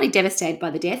apparently devastated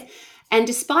by the death, and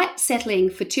despite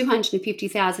settling for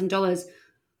 $250,000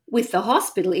 with the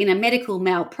hospital in a medical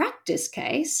malpractice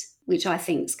case, which I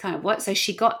think is kind of what, so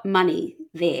she got money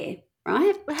there,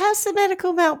 right? How's the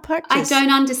medical malpractice? I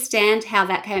don't understand how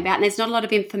that came about, and there's not a lot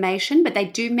of information, but they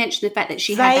do mention the fact that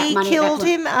she had that money. They killed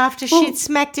him after she'd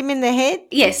smacked him in the head?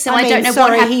 Yes, so I don't know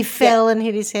what happened. He fell and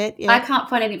hit his head. Yeah. I can't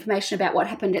find any information about what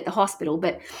happened at the hospital,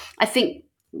 but I think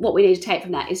what we need to take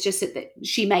from that is just that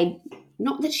she made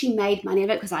not that she made money of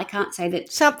it, because I can't say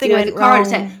that something went wrong.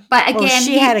 But again,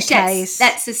 she had a case.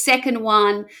 That's the second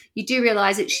one. You do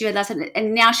realise that she had last,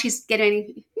 and now she's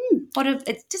getting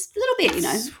it's just a little bit,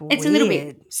 it's a little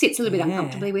bit, sits a little bit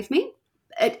uncomfortably with me.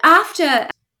 After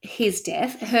his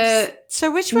death, her so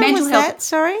which one was that?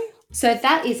 Sorry, so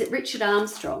that is Richard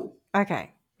Armstrong.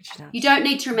 Okay, you don't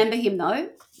need to remember him though.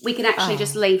 We can actually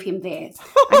just leave him there.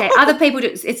 Okay, other people do.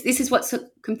 This is what's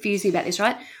confused me about this,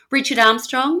 right? Richard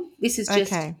Armstrong. This is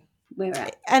just where we're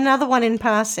at. Another one in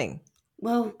passing.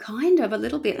 Well, kind of a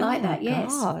little bit like that, yes.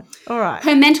 God. All right.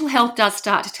 Her mental health does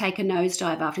start to take a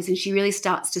nosedive after this, and she really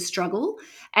starts to struggle.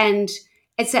 And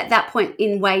it's at that point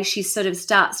in way she sort of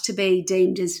starts to be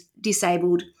deemed as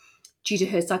disabled due to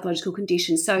her psychological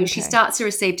condition. So she starts to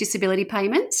receive disability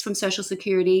payments from Social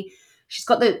Security. She's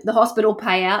got the hospital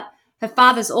payout. Her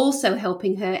father's also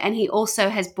helping her, and he also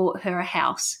has bought her a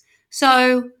house.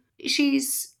 So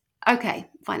she's okay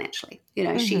financially.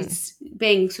 She's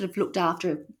being sort of looked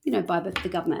after, by both the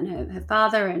government and her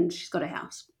father, and she's got a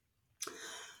house.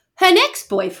 Her next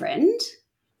boyfriend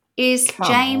is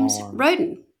James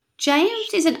Roden.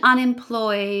 James is an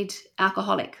unemployed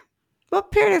alcoholic.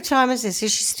 What period of time is this?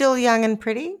 Is she still young and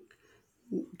pretty?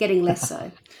 Getting less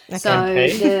so. Okay.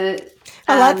 So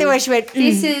I like the way she went.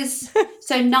 This is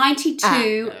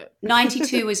 92.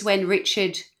 92 was when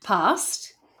Richard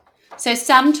passed. So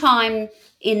sometime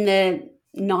in the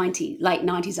late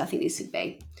 90s, I think this would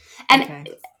be. And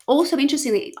also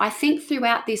interestingly, I think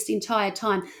throughout this entire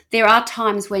time, there are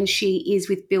times when she is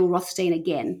with Bill Rothstein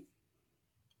again.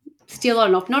 Still on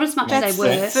and off, not as much as they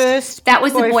were. That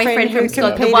was the boyfriend from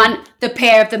Scott, the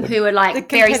pair of them who were like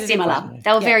very similar.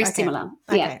 They were very similar.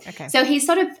 Yeah. Okay. So he's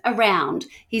sort of around.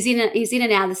 He's in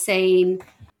and out of the scene.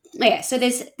 Yeah. So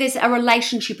there's a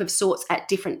relationship of sorts at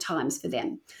different times for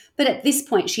them. But at this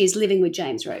point, she is living with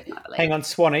James Roden, I believe. Hang on,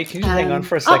 Swanny. Can you hang on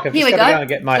for a second? I've just got to go and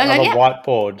get my other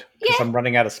whiteboard because I'm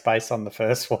running out of space on the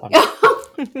first one.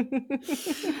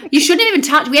 You shouldn't even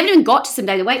touch. We haven't even got to some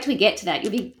data. Wait till we get to that.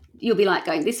 You'll be like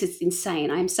going, this is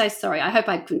insane. I am so sorry. I hope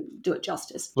I couldn't do it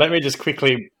justice. Let me just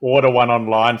quickly order one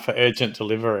online for urgent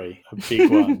delivery, a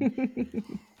big one.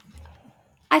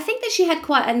 I think that she had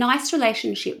quite a nice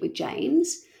relationship with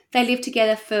James. They lived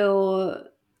together for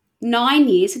 9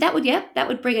 years. So that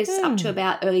would bring us up to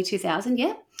about early 2000,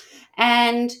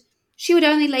 And she would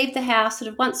only leave the house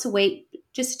sort of once a week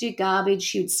just to do garbage.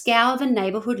 She would scour the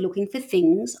neighbourhood looking for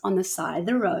things on the side of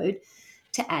the road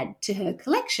to add to her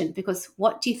collection, because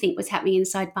what do you think was happening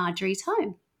inside Marjorie's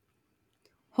home?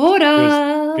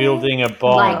 Hoarder. Building a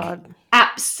bomb. Like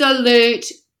absolute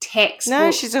textbook.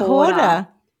 No, she's a hoarder.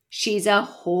 She's a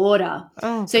hoarder.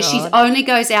 Oh, so she only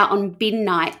goes out on bin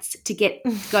nights to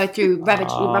go through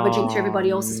rummaging through everybody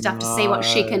else's stuff to see what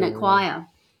she can acquire.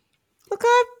 Look,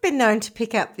 I've been known to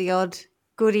pick up the odd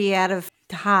goodie out of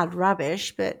hard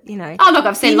rubbish, but Oh, look,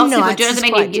 I've seen lots of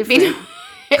people do it. You've been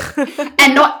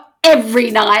and not every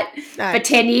night for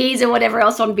 10 years or whatever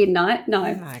else on bin night. No.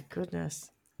 Oh, my goodness.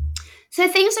 So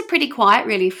things are pretty quiet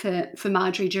really for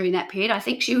Marjorie during that period. I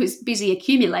think she was busy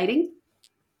accumulating.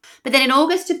 But then in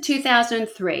August of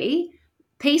 2003,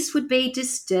 peace would be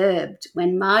disturbed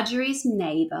when Marjorie's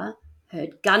neighbour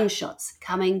heard gunshots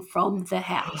coming from the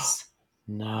house.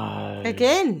 No.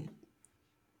 Again.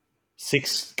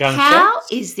 6 gunshots? How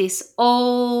is this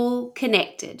all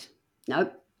connected?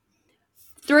 Nope.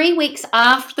 3 weeks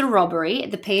after the robbery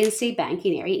at the PNC Bank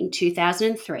in Erie in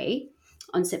 2003,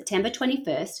 on September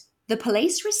 21st, the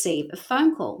police received a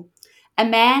phone call. A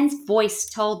man's voice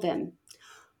told them,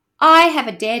 "I have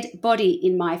a dead body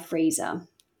in my freezer."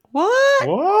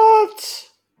 What?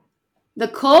 The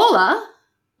caller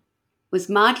was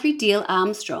Marjorie Diehl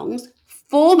Armstrong's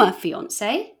former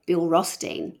fiancé, Bill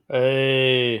Rothstein.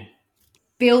 Hey.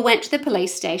 Bill went to the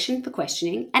police station for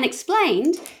questioning and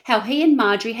explained how he and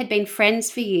Marjorie had been friends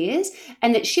for years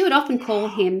and that she would often call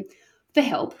him for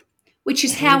help, which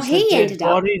is how he ended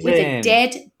up with a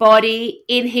dead body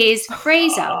in his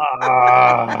freezer.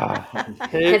 Now,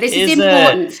 this is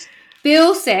important.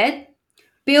 Bill said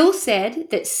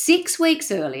that 6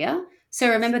 weeks earlier, so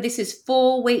remember this is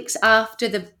 4 weeks after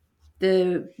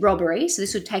the robbery, so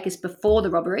this would take us before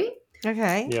the robbery.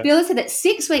 Okay. Yeah. Bill said that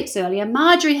 6 weeks earlier,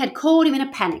 Marjorie had called him in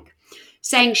a panic,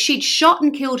 saying she'd shot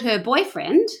and killed her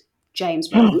boyfriend,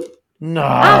 James Roden, No.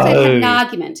 after they'd had an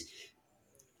argument.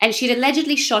 And she'd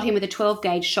allegedly shot him with a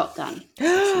 12-gauge shotgun.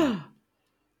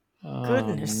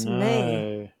 Goodness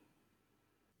me.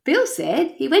 Bill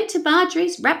said he went to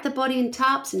Marjorie's, wrapped the body in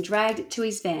tarps and dragged it to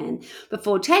his van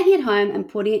before taking it home and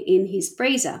putting it in his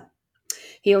freezer.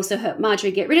 He also helped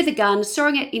Marjorie get rid of the gun,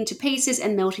 sawing it into pieces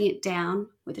and melting it down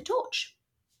with a torch.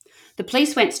 The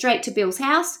police went straight to Bill's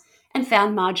house and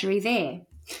found Marjorie there.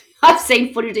 I've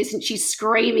seen footage of this and she's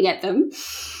screaming at them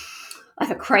like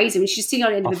a crazy one. She's sitting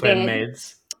on the end of the bed.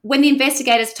 Meds. When the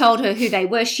investigators told her who they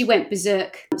were, she went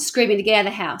berserk, screaming to get out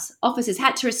of the house. Officers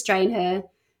had to restrain her,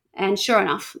 and sure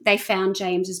enough, they found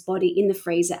James's body in the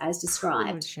freezer as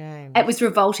described. Oh, shame. It was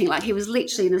revolting. Like, he was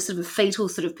literally in a sort of a fetal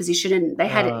sort of position, and they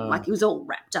had it like he was all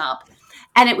wrapped up.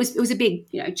 And it was a big,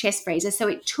 chest freezer. So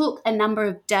it took a number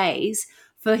of days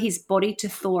for his body to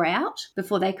thaw out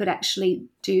before they could actually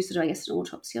do sort of, I guess, an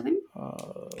autopsy of him.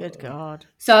 Good God.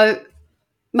 So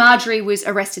Marjorie was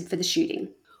arrested for the shooting.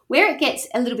 Where it gets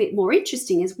a little bit more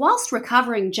interesting is whilst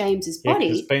recovering James's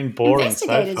body, it's been boring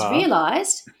investigators so far.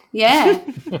 realised,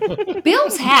 Bill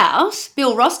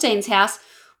Rostein's house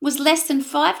was less than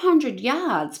 500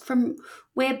 yards from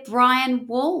where Brian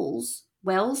Wells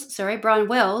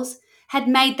had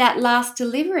made that last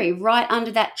delivery, right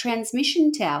under that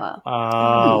transmission tower.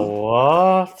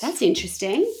 What? That's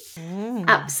interesting.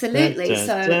 Absolutely.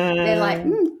 So they're like,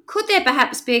 could there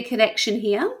perhaps be a connection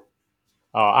here?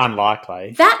 Oh,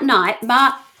 unlikely. That night,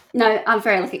 I'm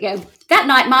very lucky. Yeah. That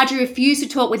night, Marjorie refused to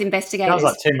talk with investigators. Sounds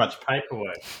like too much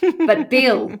paperwork. But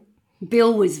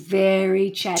Bill was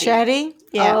very chatty. Chatty?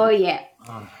 Yeah. Oh, yeah.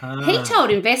 Uh-huh. He told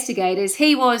investigators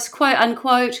he was, quote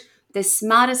unquote, the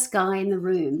smartest guy in the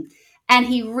room. And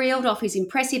he reeled off his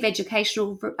impressive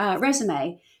educational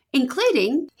resume,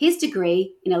 including his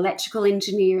degree in electrical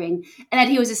engineering, and that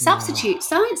he was a substitute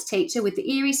science teacher with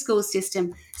the Erie school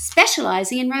system,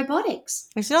 specialising in robotics.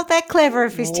 He's not that clever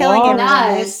if he's telling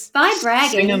everyone this. By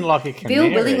bragging, Singing like a canary.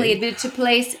 Bill willingly admitted to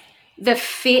police the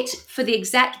fit for the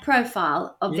exact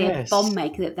profile of their bomb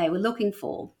maker that they were looking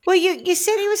for. Well, you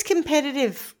said he was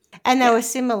competitive and they were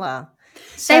similar.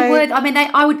 So, they were. I mean,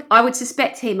 I would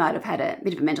suspect he might have had a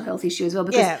bit of a mental health issue as well,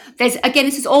 because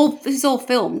this is all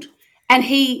filmed. And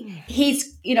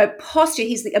he's posture.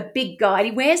 He's a big guy.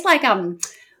 He wears like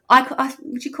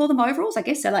would you call them overalls? I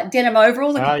guess so, like denim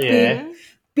overalls. Like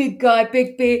big guy,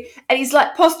 big beard, and he's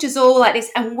like postures all like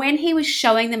this. And when he was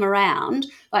showing them around,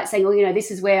 like saying, "Well, this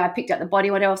is where I picked up the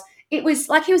body, what else?" It was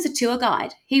like he was a tour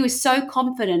guide. He was so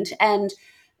confident, and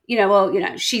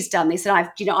she's done this, and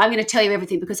I'm going to tell you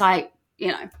everything because I'm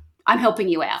helping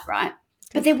you out, right?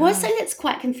 But there was something that's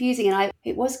quite confusing, and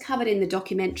it was covered in the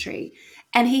documentary.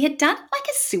 And he had done like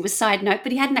a suicide note,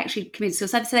 but he hadn't actually committed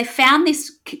suicide. So they found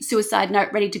this suicide note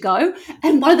ready to go.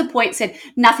 And one of the points said,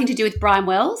 nothing to do with Brian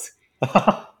Wells.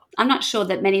 I'm not sure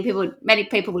that many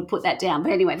people would put that down.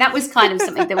 But anyway, that was kind of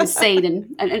something that was seen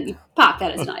and you park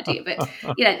that as an idea. But,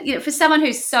 for someone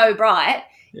who's so bright,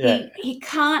 he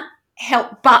can't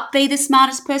help but be the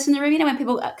smartest person in the room. When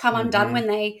people come undone when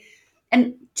they –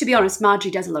 and to be honest,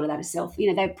 Marjorie does a lot of that herself.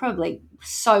 They're probably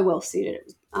so well suited. It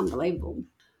was unbelievable.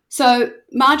 So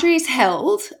Marjorie is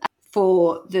held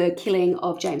for the killing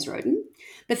of James Roden,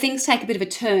 but things take a bit of a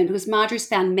turn because Marjorie is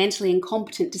found mentally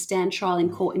incompetent to stand trial in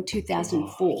court in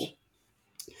 2004.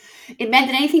 It meant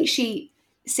that anything she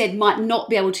said might not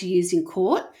be able to use in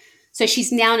court, so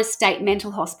she's now in a state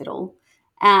mental hospital,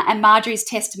 and Marjorie's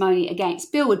testimony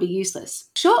against Bill would be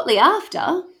useless. Shortly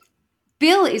after,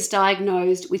 Bill is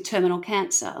diagnosed with terminal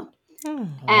cancer,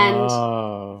 and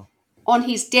on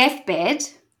his deathbed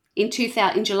 – in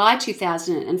July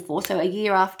 2004, so a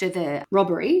year after the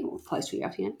robbery, or close to a year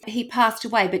after, he passed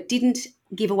away but didn't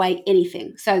give away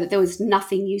anything, so that there was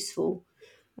nothing useful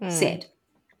said.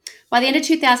 By the end of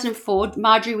 2004,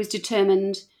 Marjorie was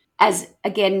determined as,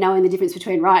 again, knowing the difference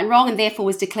between right and wrong, and therefore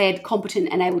was declared competent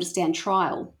and able to stand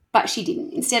trial. But she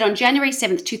didn't. Instead, on January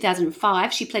 7th,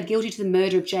 2005, she pled guilty to the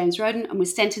murder of James Roden and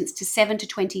was sentenced to 7 to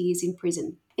 20 years in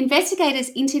prison. Investigators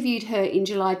interviewed her in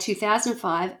July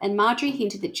 2005, and Marjorie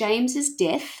hinted that James's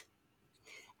death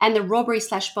and the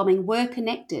robbery/bombing were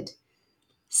connected,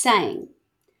 saying,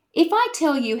 "If I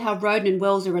tell you how Roden and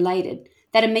Wells are related,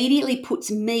 that immediately puts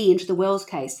me into the Wells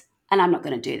case, and I'm not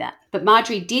going to do that." But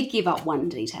Marjorie did give up one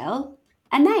detail,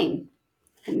 a name,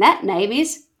 and that name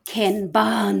is Ken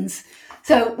Barnes.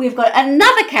 So we've got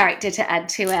another character to add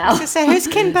to our... So who's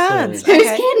Ken Barnes? Who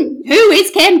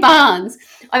is Ken Barnes?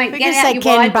 I mean, get out your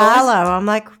Ken wide Barlow. I'm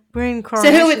like, we're in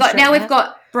Coronation So who we've got? Street, Now we've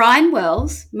got Brian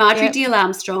Wells, Marjorie Diehl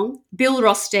Armstrong, Bill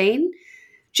Rostein,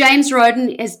 James Roden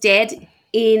is dead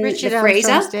in Richard the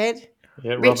freezer. Armstrong's dead.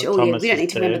 Yeah, we don't need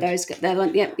to remember those.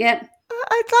 Yep.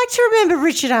 I'd like to remember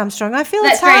Richard Armstrong. I feel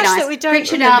That's it's harsh very nice. That we don't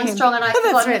Richard remember Armstrong, him. and I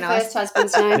forgot her first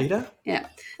husband's name. Peter? Yeah.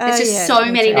 There's just so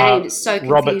many names. It's so confusing.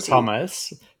 Robert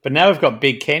Thomas. But now we've got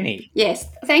Big Kenny. Yes.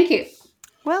 Thank you.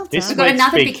 Well done. This We've got week's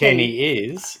another Big Kenny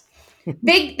is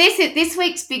This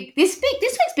week's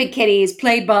big Kenny is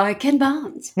played by Ken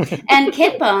Barnes, and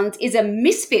Ken Barnes is a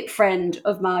misfit friend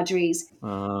of Marjorie's.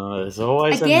 There's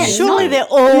always Again, surely they're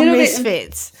all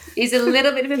misfits. He's a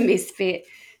little bit of a misfit.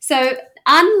 So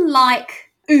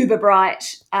unlike uber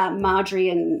bright Marjorie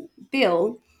and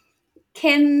Bill,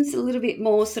 Ken's a little bit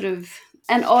more sort of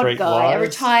an odd guy, a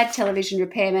retired television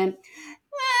repairman.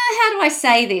 How do I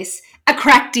say this? A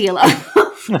crack dealer.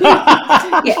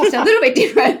 Yeah, so a little bit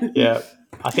different. Yeah,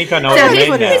 I think I know what you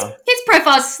mean now. His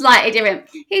profile's slightly different.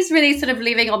 He's really sort of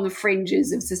living on the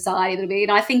fringes of society a little bit.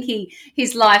 And I think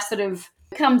his life sort of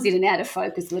comes in and out of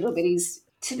focus a little bit. He's,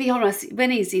 to be honest,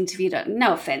 when he's interviewed,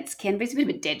 no offence, Ken, but he's a bit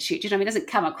of a dead shoot. You know what I mean? He doesn't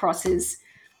come across as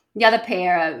the other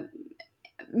pair are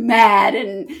mad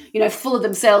and, full of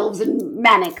themselves and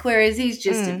manic, whereas he's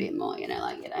just a bit more,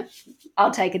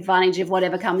 I'll take advantage of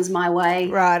whatever comes my way.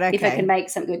 Right, okay. If I can make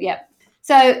something good, yeah.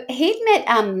 So he'd met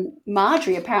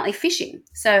Marjorie apparently fishing.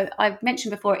 So I've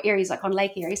mentioned before Erie's like on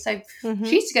Lake Erie. So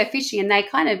she used to go fishing and they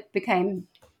kind of became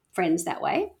friends that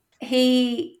way.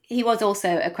 He was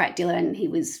also a crack dealer and he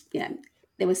was,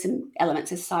 there was some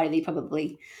elements of society that he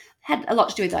probably had a lot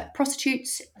to do with like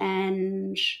prostitutes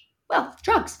and,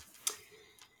 drugs.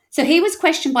 So he was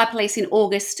questioned by police in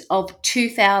August of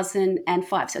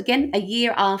 2005. So again, a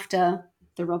year after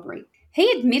the robbery. He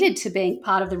admitted to being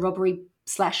part of the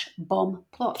robbery/bomb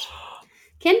plot.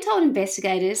 Ken told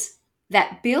investigators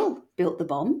that Bill built the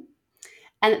bomb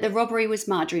and that the robbery was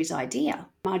Marjorie's idea.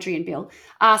 Marjorie and Bill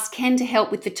asked Ken to help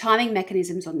with the timing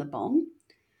mechanisms on the bomb.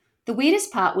 The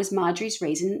weirdest part was Marjorie's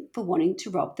reason for wanting to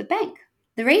rob the bank.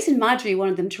 The reason Marjorie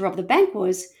wanted them to rob the bank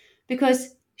was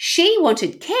because she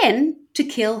wanted Ken to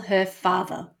kill her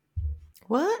father.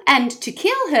 What? And to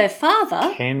kill her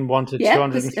father... Ken wanted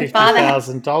 $250,000.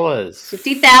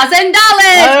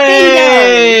 $50,000!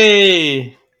 Hey!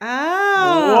 Bingo!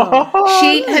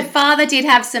 Oh. Her father did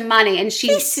have some money and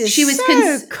she was so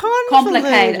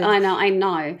complicated. I know. I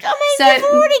mean, you've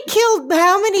already killed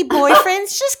how many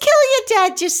boyfriends? Just kill your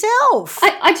dad yourself.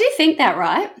 I do think that,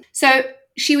 right? So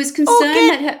she was concerned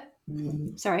that her...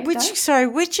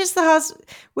 Which is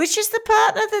the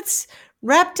partner that's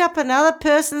wrapped up another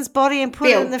person's body and put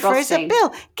it in the freezer? Bill.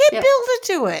 Get Bill to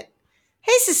do it.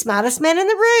 He's the smartest man in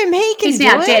the room. He's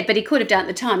now dead, but he could have done it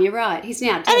at the time. You're right. He's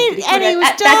now dead. And he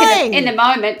was dying. In the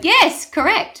moment. Yes,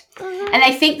 correct. And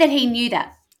they think that he knew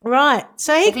that. Right.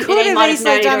 So he could have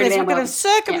easily done this. We could have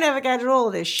circumnavigated all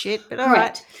of this shit, but all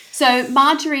right. So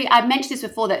Marjorie, I mentioned this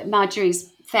before, that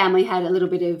Marjorie's family had a little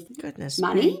bit of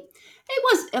money. It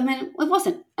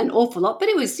wasn't an awful lot, but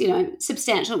it was,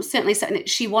 substantial. It was certainly something that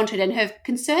she wanted. And her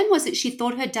concern was that she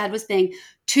thought her dad was being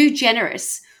too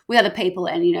generous with other people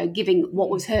and, giving what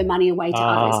was her money away to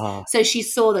others. So she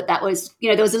saw that was,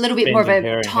 there was a little bit more of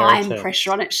a time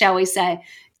pressure on it, shall we say,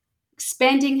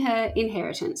 spending her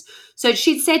inheritance. So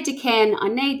she'd said to Ken, I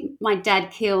need my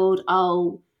dad killed.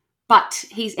 But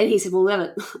he said,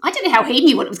 well, I don't know how he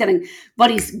knew what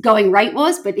his going rate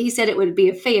was, but he said it would be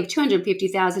a fee of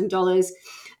 $250,000.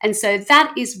 And so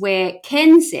that is where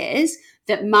Ken says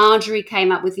that Marjorie came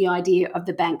up with the idea of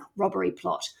the bank robbery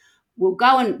plot. We'll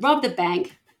go and rob the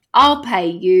bank. I'll pay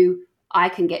you. I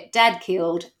can get dad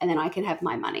killed and then I can have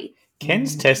my money.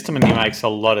 Ken's testimony makes a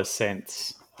lot of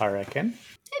sense, I reckon.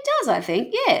 It does, I think,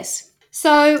 yes.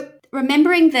 So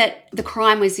remembering that the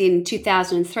crime was in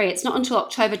 2003, it's not until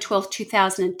October 12th,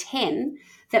 2010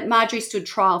 that Marjorie stood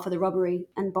trial for the robbery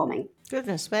and bombing.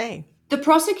 Goodness me. The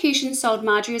prosecution sold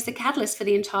Marjorie as the catalyst for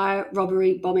the entire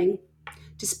robbery bombing,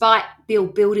 despite Bill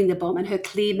building the bomb and her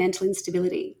clear mental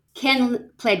instability.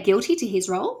 Ken pled guilty to his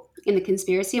role in the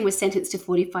conspiracy and was sentenced to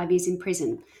 45 years in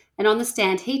prison. And on the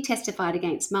stand, he testified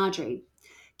against Marjorie.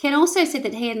 Ken also said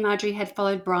that he and Marjorie had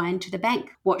followed Brian to the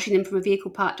bank, watching them from a vehicle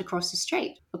parked across the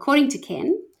street. According to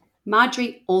Ken,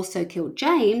 Marjorie also killed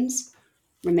James.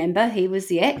 Remember, he was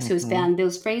the ex who was found in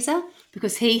Bill's freezer,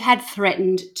 because he had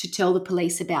threatened to tell the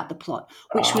police about the plot,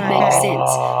 which would make sense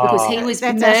because he was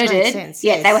murdered. Sense,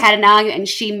 yes. They had an argument and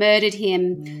she murdered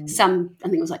him I think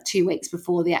it was like 2 weeks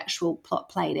before the actual plot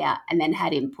played out, and then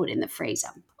had him put in the freezer.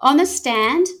 On the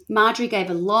stand, Marjorie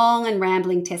gave a long and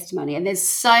rambling testimony, and there's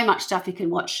so much stuff you can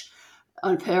watch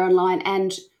of her online.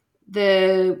 And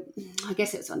I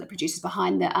guess it's one of the producers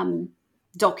behind the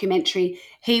documentary,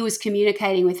 he was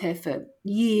communicating with her for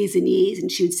years and years,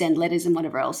 and she would send letters and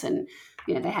whatever else. And,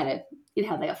 they had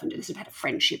how they often do this, had a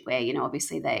friendship where,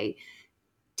 obviously they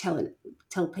tell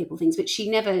people things, but she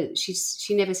never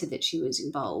said that she was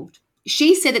involved.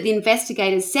 She said that the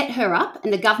investigators set her up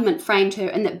and the government framed her,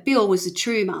 and that Bill was the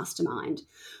true mastermind.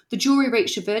 The jury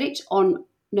reached a verdict on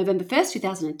November 1st,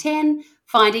 2010,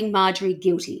 finding Marjorie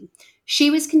guilty. She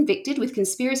was convicted with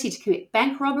conspiracy to commit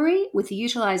bank robbery with the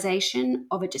utilisation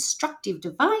of a destructive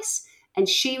device, and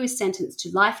she was sentenced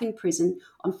to life in prison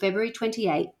on February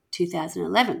 28,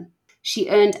 2011. She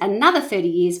earned another 30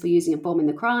 years for using a bomb in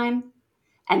the crime,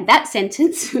 and that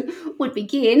sentence would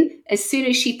begin as soon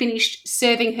as she finished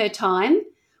serving her time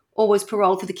or was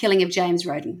paroled for the killing of James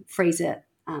Roden, Freezer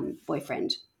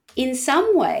boyfriend. In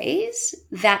some ways,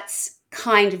 that's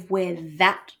kind of where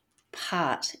that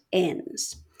part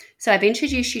ends. So I've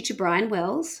introduced you to Brian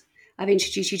Wells. I've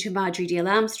introduced you to Marjorie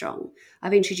Diehl Armstrong.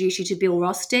 I've introduced you to Bill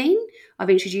Rothstein. I've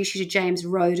introduced you to James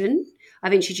Roden.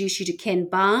 I've introduced you to Ken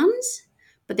Barnes.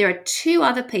 But there are two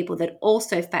other people that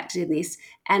also factored in this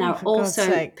and are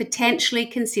also potentially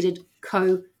considered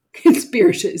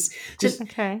co-conspirators.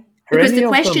 Okay. Because the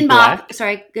question mark,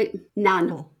 sorry,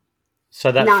 none.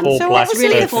 So that none. four So black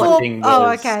really thing was...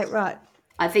 Oh, okay, right.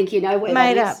 I think you know where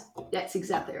made that is. up. That's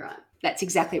exactly right. That's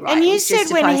exactly right. And you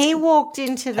said when he walked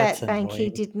into that bank, annoying. he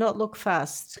did not look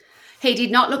fast. He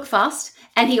did not look fast,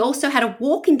 and he also had a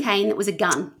walking cane that was a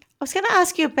gun. I was going to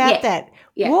ask you about that.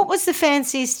 Yeah. What was the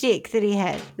fancy stick that he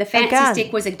had? The fancy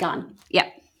stick was a gun. Yeah.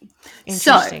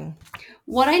 Interesting. So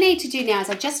what I need to do now is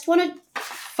I just want to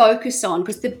focus on,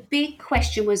 because the big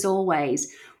question was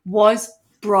always, was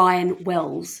Brian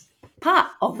Wells part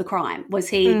of the crime? Was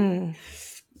he,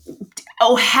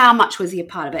 or how much was he a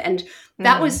part of it? And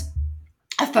that was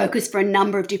a focus for a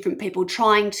number of different people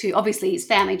trying to, obviously his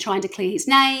family trying to clear his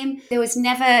name. There was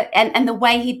never, and the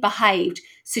way he'd behaved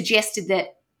suggested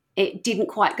that it didn't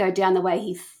quite go down the way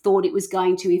he thought it was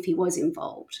going to if he was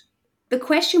involved. The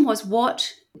question was,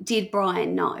 what did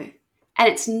Brian know? And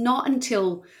it's not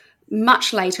until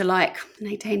much later, like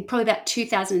 18, probably about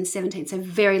 2017, so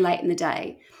very late in the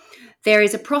day, there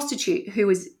is a prostitute who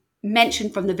was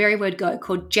mentioned from the very word go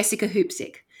called Jessica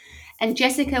Hoopsick. And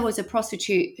Jessica was a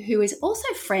prostitute who was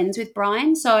also friends with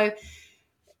Brian. So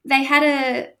they had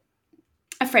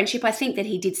a friendship. I think that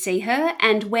he did see her.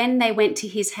 And when they went to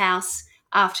his house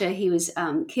after he was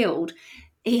killed,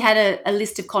 he had a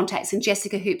list of contacts, and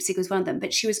Jessica Hoopsick was one of them.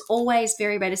 But she was always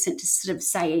very reticent to sort of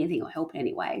say anything or help in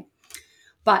any way.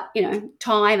 But, you know,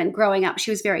 time and growing up,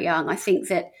 she was very young. I think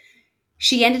that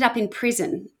she ended up in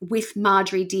prison with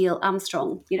Marjorie Diehl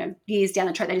Armstrong, you know, years down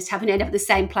the track. They just happened to end up at the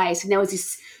same place. And there was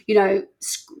this, you know,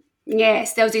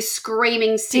 yes, there was this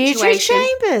screaming situation. Deirdre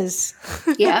Chambers.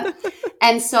 Yeah.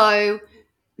 And so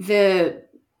the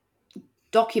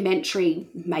documentary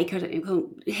maker,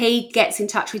 he gets in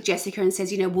touch with Jessica and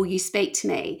says, you know, will you speak to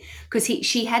me? Because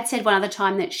she had said one other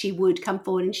time that she would come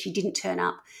forward and she didn't turn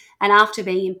up. And after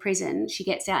being in prison, she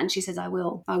gets out and she says, I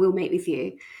will meet with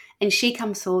you. And she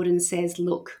comes forward and says,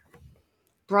 look,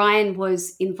 Brian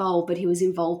was involved, but he was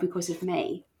involved because of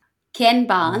me. Ken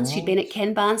Barnes, she'd been at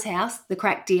Ken Barnes' house, the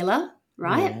crack dealer,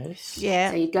 right? Yes. Yeah.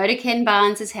 So you go to Ken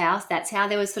Barnes' house. That's how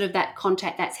there was sort of that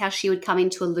contact. That's how she would come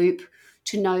into a loop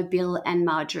to know Bill and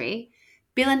Marjorie.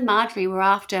 Bill and Marjorie were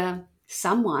after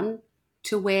someone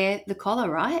to wear the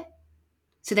collar, right?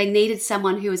 So they needed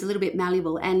someone who was a little bit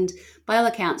malleable. And by all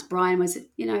accounts, Brian was,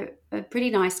 you know, a pretty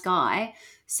nice guy.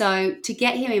 So to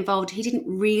get him involved, he didn't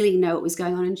really know what was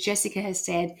going on. And Jessica has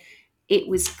said it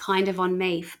was kind of on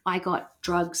me. I got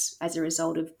drugs as a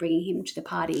result of bringing him to the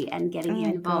party and getting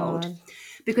him involved. God.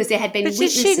 Because there had been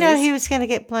witnesses. Did she know he was going to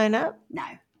get blown up? No.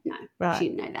 Right. She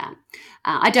didn't know that.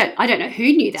 I don't know who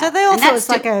knew that. So they all thought it was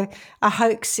like a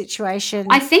hoax situation.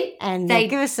 I think and they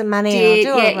give us some money and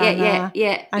I'll do a runner.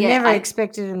 Yeah. I never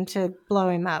expected him to blow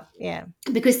him up. Yeah.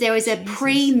 Because there was a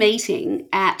pre-meeting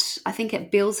at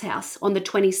Bill's house on the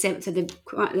 27th. So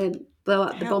the blow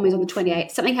up the bomb is on the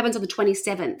 28th. Something happens on the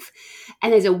 27th,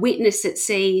 and there's a witness that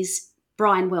sees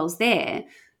Brian Wells there.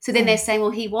 So then they're saying,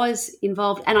 well, he was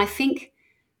involved, and I think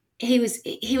he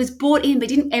was brought in but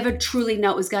didn't ever truly know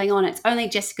what was going on. It's only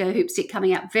Jessica Hoopsick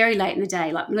coming out very late in the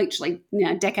day, like literally, you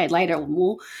know, a decade later or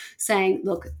more, saying,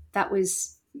 look, that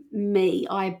was me.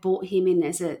 I brought him in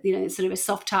as a, you know, sort of a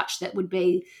soft touch that would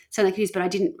be something like this, but I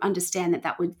didn't understand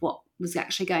that was what was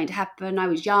actually going to happen. I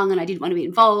was young and I didn't want to be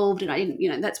involved, and I didn't, you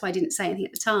know, that's why I didn't say anything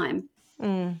at the time.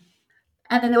 And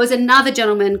then there was another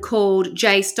gentleman called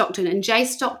Jay Stockton, and Jay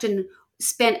Stockton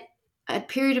spent a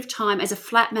period of time as a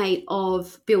flatmate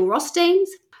of Bill Rothstein's,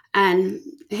 and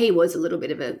he was a little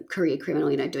bit of a career criminal,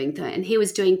 you know, doing that. And he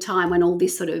was doing time when all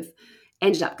this sort of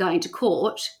ended up going to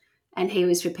court, and he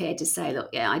was prepared to say, look,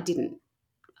 yeah,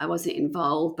 I wasn't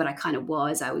involved, but I kind of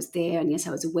was. I was there, and yes,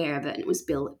 I was aware of it, and it was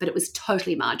Bill, but it was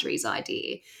totally Marjorie's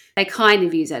idea. They kind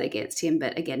of used that against him,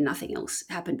 but again, nothing else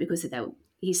happened because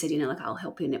he said, you know, like, I'll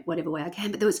help you in whatever way I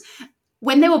can. But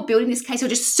when they were building this case, there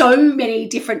were just so many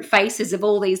different faces of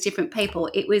all these different people.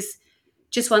 It was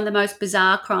just one of the most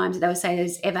bizarre crimes that they were saying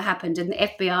has ever happened. And the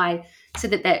FBI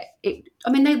said that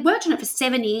they worked on it for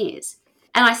 7 years.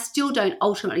 And I still don't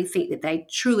ultimately think that they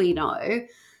truly know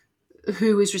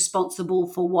who is responsible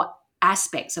for what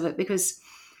aspects of it, because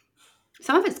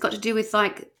some of it's got to do with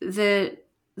like the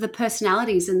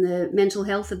personalities and the mental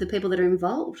health of the people that are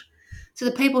involved. So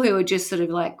the people who are just sort of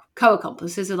like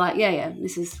co-accomplices are like, yeah,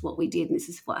 this is what we did and this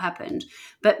is what happened.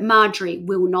 But Marjorie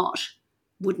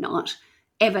would not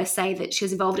ever say that she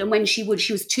was involved. And when she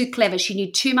was too clever. She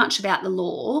knew too much about the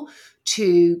law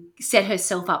to set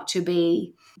herself up to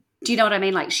be, do you know what I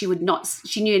mean? Like she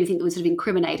knew anything that would sort of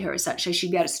incriminate her as such, so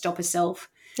she'd be able to stop herself.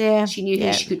 Yeah. She knew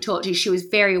who she could talk to. She was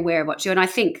very aware of what she did. And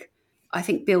I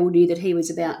think Bill knew that he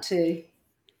was about to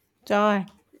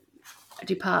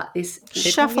depart this.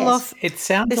 Shuffle off. It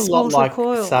sounds a lot like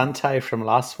Sante from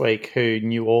last week, who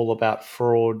knew all about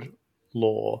fraud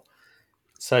law,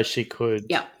 so she could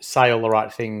say all the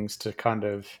right things to kind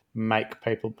of make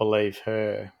people believe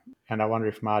her. And I wonder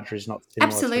if Marjorie's not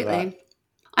similar to that.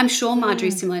 I'm sure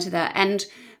Marjorie's similar to that. And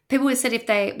people have said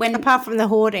apart from the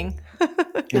hoarding.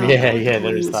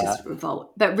 There is that. Just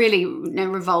revolt, but really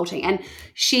revolting. And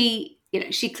she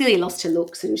clearly lost her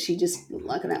looks and she just looked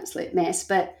like an absolute mess.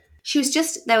 But she was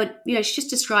she's just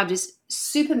described as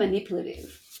super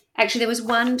manipulative. Actually, there was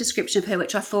one description of her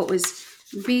which I thought was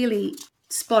really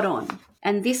spot on.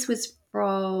 And this was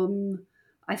from,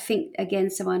 I think,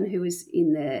 again, someone who was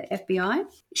in the FBI.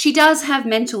 She does have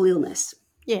mental illness.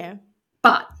 Yeah.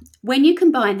 But when you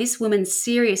combine this woman's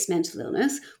serious mental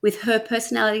illness with her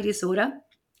personality disorder,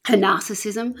 her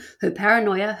narcissism, her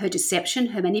paranoia, her deception,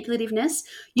 her manipulativeness,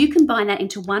 you combine that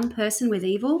into one person with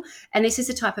evil, and this is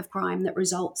the type of crime that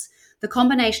results. The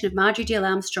combination of Marjorie Diehl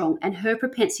Armstrong and her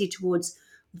propensity towards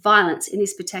violence in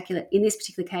this particular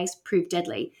case proved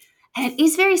deadly. And it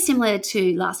is very similar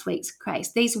to last week's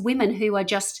case. These women who are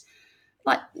just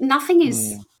like nothing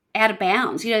is out of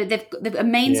bounds. They've a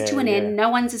means to an end. No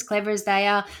one's as clever as they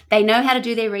are. They know how to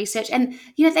do their research, and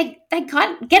they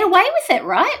kind of get away with it,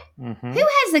 right? Mm-hmm. Who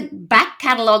has a back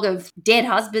catalogue of dead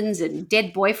husbands and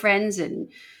dead boyfriends and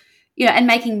and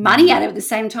making money out of it at the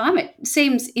same time? It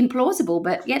seems implausible,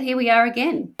 but yet here we are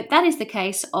again. But that is the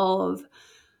case of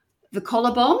the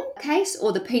collar bomb case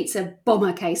or the pizza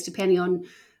bomber case, depending on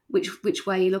which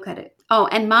way you look at it. Oh,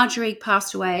 and Marjorie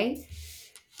passed away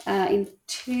in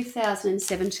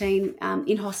 2017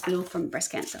 in hospital from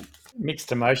breast cancer.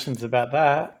 Mixed emotions about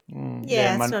that.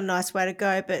 It's not a nice way to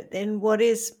go, but then what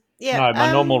is... Yeah, no,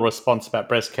 my normal response about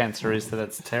breast cancer is that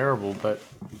it's terrible, but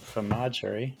for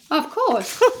Marjorie... Of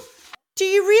course. Do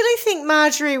you really think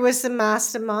Marjorie was the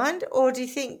mastermind, or do you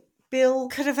think Bill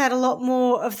could have had a lot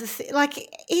more of the... Like,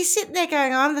 he's sitting there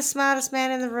going, I'm the smartest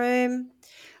man in the room.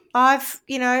 I've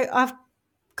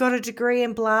got a degree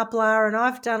in blah, blah, and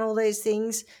I've done all these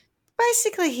things.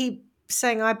 Basically, he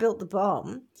saying, I built the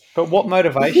bomb. But what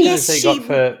motivation has he got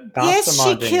for masterminding Yes,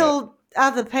 she killed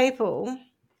other people.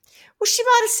 Well, she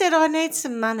might have said, I need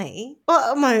some money.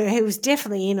 Well, he was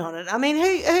definitely in on it. I mean,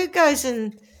 who goes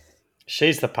and...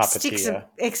 She's the puppeteer. Sticks an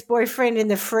ex-boyfriend in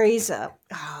the freezer.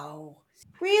 Oh,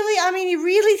 really? I mean, you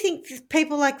really think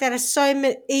people like that are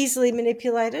so easily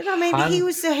manipulated? I mean, he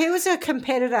was a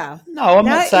competitor. No, I'm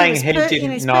not saying he didn't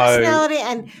in his know personality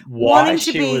and why wanting to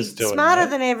she be was doing smarter it.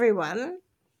 than everyone.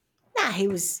 No, he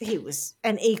was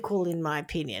an equal in my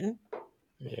opinion.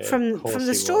 Yeah, from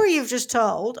the story you've just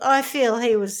told, I feel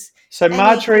he was. So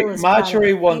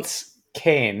Marjorie wants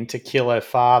Ken to kill her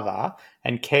father,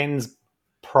 and Ken's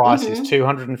price is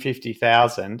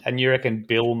 $250,000, and you reckon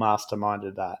Bill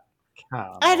masterminded that?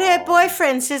 And her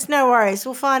boyfriend says, "No worries,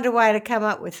 we'll find a way to come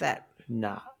up with that."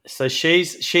 No. So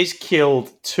she's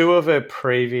killed two of her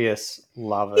previous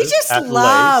lovers. You just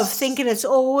love thinking it's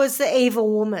always the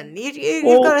evil woman.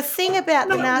 You've got a thing about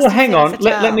the nasty. Well, hang on.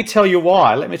 Let me tell you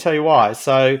why.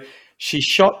 So she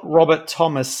shot Robert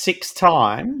Thomas 6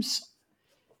 times.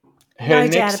 Her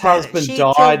next husband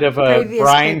died of a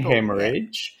brain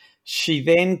hemorrhage. Yeah. She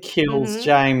then kills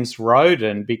James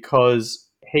Roden because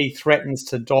he threatens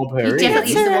to dob her in.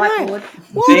 Definitely used the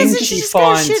whiteboard. Then she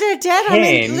finds shoot her dad?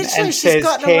 Ken and says,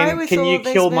 "Ken, can you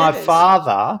kill my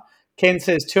father?" Ken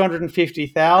says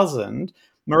 $250,000.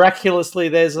 Miraculously,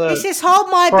 he says, "Hold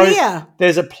my beer."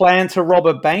 There's a plan to rob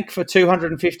a bank for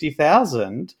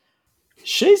 $250,000.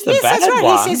 She's the bad that's right.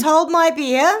 one. He says, "Hold my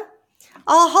beer."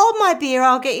 I'll hold my beer.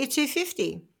 I'll get you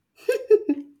 $250.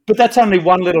 But that's only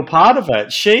one little part of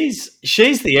it. She's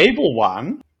the evil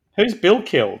one. Who's Bill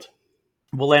killed?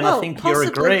 Well, then I think you're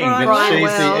agreeing that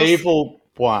she's the evil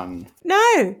one.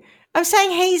 No, I'm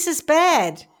saying he's as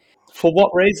bad. For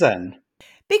what reason?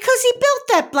 Because he built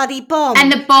that bloody bomb. And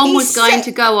the bomb was going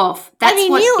to go off. And he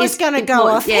knew it was going to go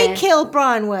off. Yeah. He killed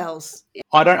Brian Wells.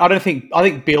 I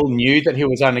think Bill knew that he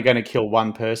was only going to kill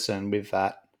one person with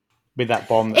that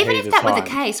bomb. Even if that were the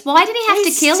case, why did he have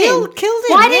to kill him? Killed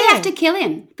him. Why did he have to kill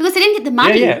him? Because they didn't get the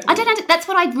money. Yeah. That's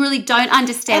what I really don't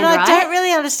understand. And I don't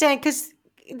really understand because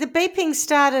the beeping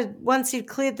started once he'd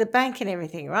cleared the bank and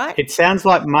everything, right? It sounds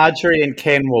like Marjorie and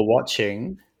Ken were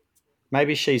watching.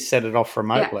 Maybe she set it off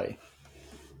remotely. Yeah.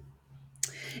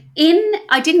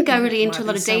 I didn't go really into a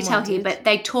lot of detail here, but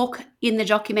they talk in the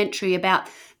documentary about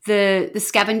the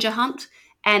scavenger hunt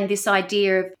and this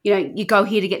idea of, you go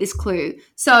here to get this clue.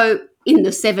 So in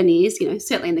the 7 years,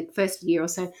 certainly in the first year or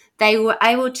so, they were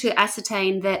able to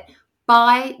ascertain that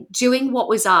by doing what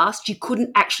was asked, you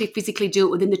couldn't actually physically do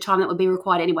it within the time that would be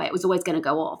required anyway. It was always going to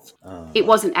go off. It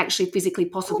wasn't actually physically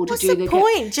possible to do. What's the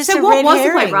point? Just so a what red was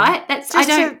herring. the point, right?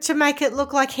 That's to make it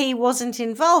look like he wasn't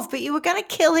involved, but you were going to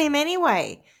kill him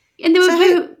anyway. And there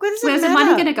where's the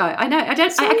money going to go? I know. I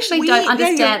actually don't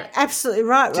understand. Yeah, you're absolutely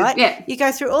right? Yeah. You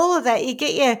go through all of that. You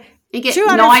get your $9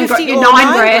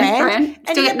 grand,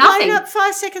 and you get nothing. blown up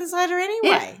 5 seconds later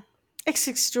anyway. Yeah. It's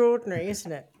extraordinary,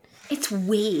 isn't it? It's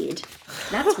weird.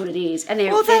 That's what it is. And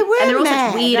they're also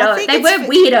mad. Weirdo. They were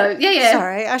weirdo. Yeah.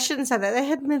 Sorry, I shouldn't say that. They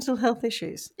had mental health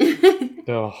issues.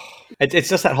 It's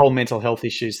just that whole mental health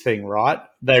issues thing, right?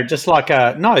 They're just like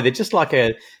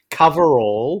a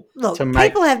cover-all. Look, to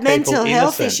make people have mental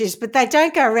health innocent. issues, but they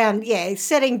don't go around,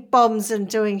 setting bombs and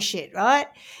doing shit, right?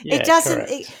 Yeah, it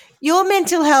doesn't. Your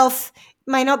mental health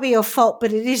may not be your fault,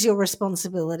 but it is your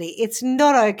responsibility. It's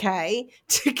not okay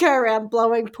to go around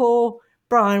blowing poor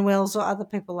Brian Wells or other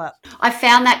people up. I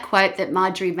found that quote that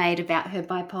Marjorie made about her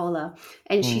bipolar,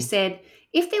 and she said,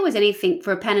 "If there was anything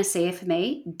for a panacea for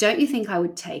me, don't you think I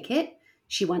would take it?"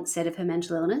 She once said of her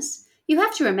mental illness. You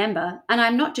have to remember, and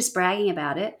I'm not just bragging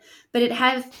about it, but it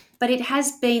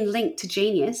has been linked to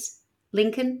genius.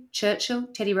 Lincoln, Churchill,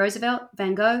 Teddy Roosevelt,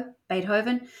 Van Gogh,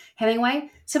 Beethoven, Hemingway,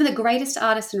 some of the greatest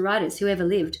artists and writers who ever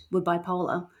lived were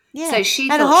bipolar. Yeah. So she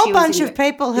and a whole bunch of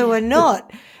people who are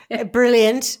not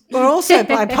brilliant were also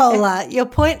bipolar. Your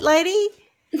point, lady?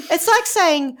 It's like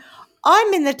saying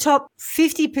I'm in the top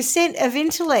 50% of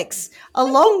intellects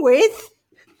along with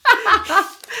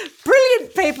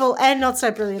brilliant people and not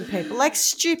so brilliant people. Like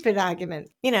stupid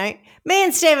argument. Me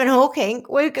and Stephen Hawking,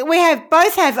 we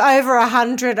both have over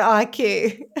 100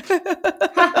 IQ.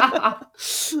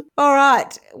 All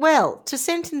right. Well, to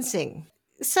sentencing.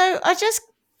 So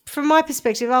from my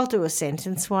perspective, I'll do a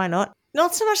sentence. Why not?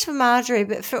 Not so much for Marjorie,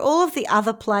 but for all of the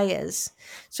other players.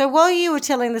 So while you were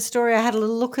telling the story, I had a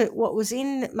little look at what was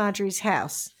in Marjorie's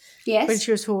house when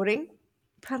she was hoarding.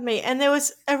 Pardon me. And there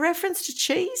was a reference to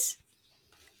cheese.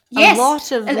 Yes. A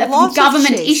lot of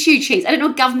government cheese. issue cheese. I don't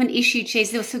know government issue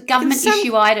cheese. There was some government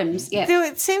issue items. Yeah.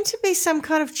 There seemed to be some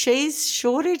kind of cheese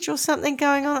shortage or something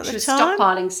going on at the time. She was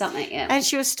stockpiling something, yeah. And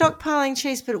she was stockpiling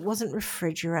cheese, but it wasn't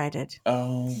refrigerated.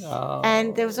 Oh.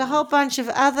 And there was a whole bunch of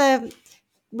other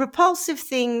repulsive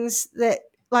things that,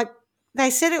 like, they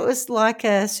said it was like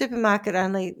a supermarket,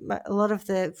 only a lot of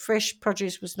the fresh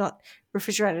produce was not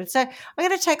refrigerated. So I'm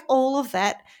going to take all of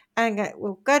that and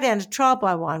we'll go down to Trial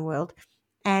by Wine World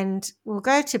and we'll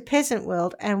go to Peasant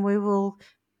World and we will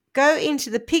go into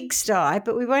the pigsty,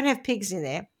 but we won't have pigs in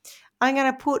there. I'm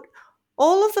going to put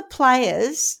all of the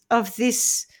players of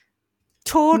this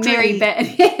tawdry,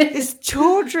 this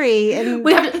tawdry, and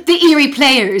we have the eerie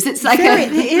players. It's like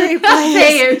the eerie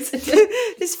players.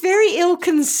 This very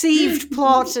ill-conceived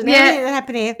plot and everything that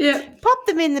happened here. Yeah. Pop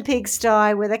them in the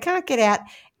pigsty where they can't get out,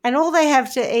 and all they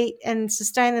have to eat and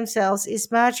sustain themselves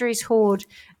is Marjorie's hoard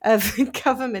of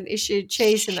government-issued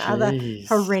cheese and other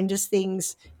horrendous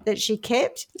things that she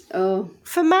kept. Oh,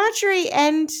 for Marjorie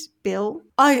and Bill,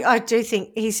 I do think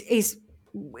he's.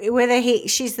 Whether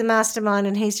she's the mastermind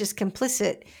and he's just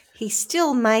complicit, he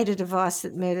still made a device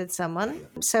that murdered someone,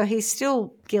 so he's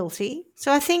still guilty.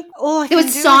 So I think there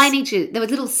was signage. There were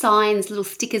little signs, little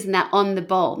stickers and that on the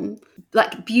bomb,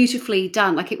 like beautifully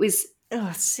done. Like it was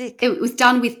sick. It was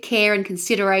done with care and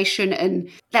consideration, and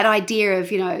that idea of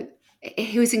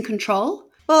who's in control.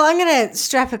 Well, I'm going to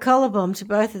strap a collar bomb to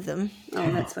both of them.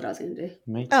 Oh, that's what I was going to do.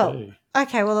 Me too. Oh,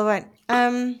 okay. Well, I won't.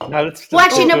 No,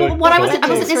 what I wasn't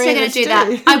necessarily going to do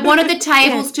that. I wanted the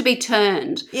tables to be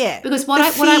turned. Yeah, because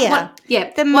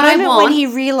the moment when he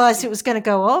realised it was going to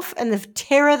go off, and the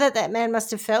terror that man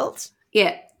must have felt.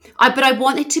 Yeah. But I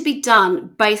want it to be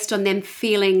done based on them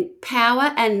feeling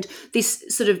power and this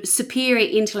sort of superior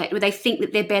intellect where they think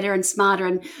that they're better and smarter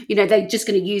and, they're just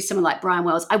going to use someone like Brian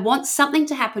Wells. I want something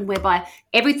to happen whereby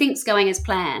everything's going as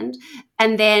planned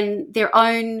and then their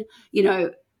own,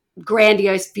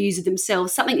 grandiose views of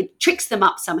themselves, something that tricks them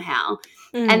up somehow.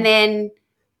 And then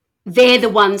they're the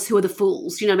ones who are the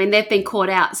fools. You know what I mean? They've been caught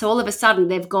out. So all of a sudden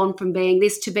they've gone from being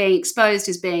this to being exposed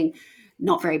as being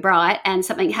not very bright, and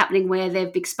something happening where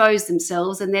they've exposed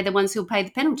themselves, and they're the ones who'll pay the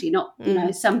penalty, not, you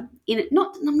know, some in it.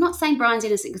 Not, I'm not saying Brian's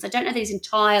innocent, because I don't know that he's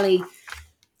entirely.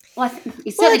 Well, he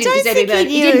certainly didn't deserve to be burned.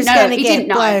 He didn't know. He didn't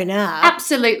know. Blown up.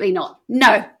 Absolutely not.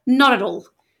 No, not at all.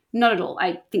 Not at all.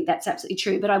 I think that's absolutely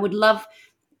true. But I would love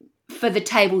for the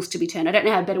tables to be turned. I don't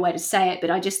know how a better way to say it,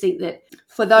 but I just think that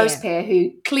for those pair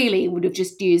who clearly would have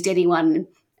just used anyone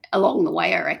along the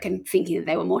way, I reckon, thinking that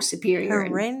they were more superior.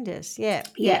 Horrendous, Yeah,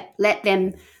 let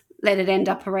it end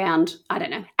up around, I don't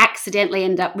know, accidentally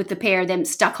end up with the pair of them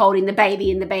stuck holding the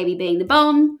baby and the baby being the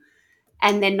bomb.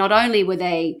 And then not only were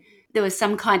there was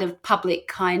some kind of public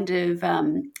kind of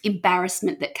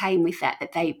embarrassment that came with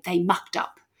that they mucked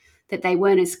up, that they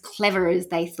weren't as clever as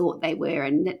they thought they were,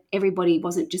 and that everybody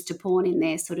wasn't just a pawn in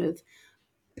their sort of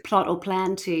plot or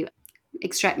plan to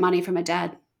extract money from a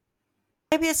dad.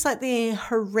 Maybe it's like the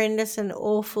horrendous and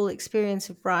awful experience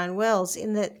of Brian Wells,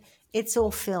 in that it's all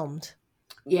filmed.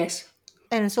 Yes.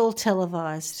 And it's all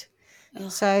televised.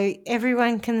 So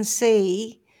everyone can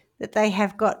see that they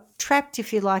have got trapped,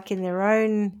 if you like, in their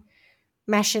own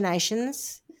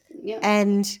machinations.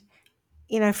 And,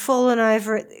 you know, fallen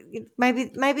over it.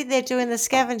 Maybe they're doing the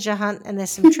scavenger hunt and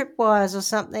there's some tripwires or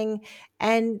something,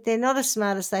 and they're not as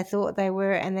smart as they thought they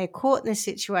were, and they're caught in this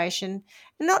situation.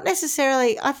 And not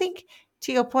necessarily, I think,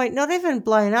 to your point, not even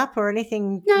blown up or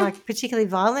anything like particularly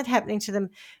violent happening to them,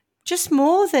 just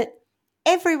more that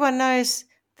everyone knows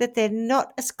that they're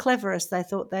not as clever as they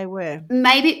thought they were.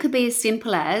 Maybe it could be as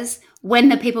simple as when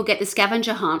the people get the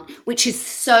scavenger hunt, which is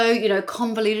so, you know,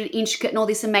 convoluted, intricate, and all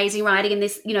this amazing writing and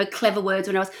this, you know, clever words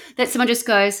and else, that someone just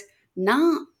goes,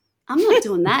 nah, I'm not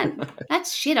doing that.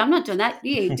 That's shit. I'm not doing that.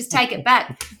 You just take it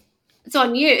back. It's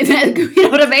on you. You know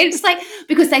what I mean? It's like,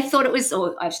 because they thought it was,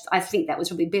 or I think that was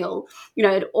probably Bill, you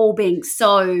know, it all being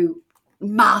so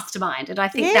masterminded. I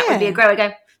think that would be a great way to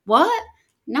go, what?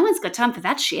 No one's got time for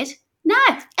that shit. No.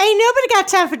 Ain't nobody got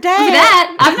time for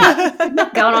that. I'm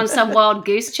not going on some wild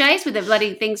goose chase with the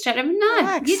bloody things straight over.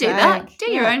 No, you do that.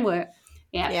 Do your own work.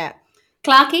 Yeah.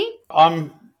 Clarkie?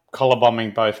 I'm collar bombing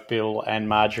both Bill and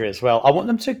Marjorie as well. I want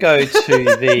them to go to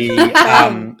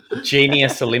the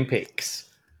Genius Olympics.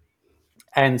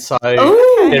 And so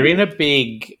they're in a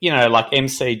big, you know, like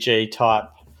MCG type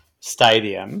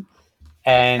stadium.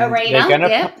 And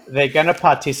arena, they're going to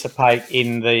participate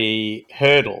in the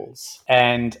hurdles,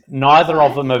 and neither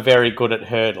of them are very good at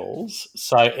hurdles.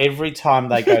 So every time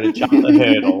they go to jump the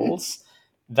hurdles,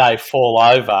 they fall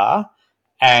over,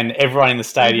 and everyone in the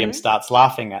stadium starts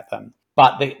laughing at them.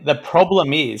 But the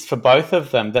problem is for both of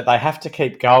them that they have to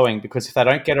keep going, because if they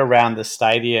don't get around the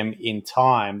stadium in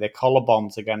time, their collar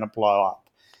bombs are going to blow up.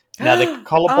 Now, the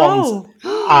collar bombs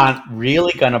aren't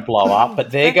really going to blow up,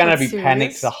 but they're going to be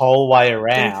panicked the whole way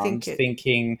around,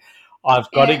 thinking,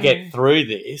 I've got to get through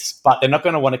this, but they're not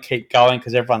going to want to keep going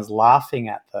because everyone's laughing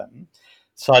at them.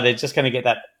 So they're just going to get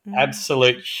that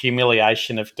absolute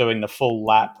humiliation of doing the full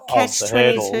lap of the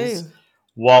hurdles,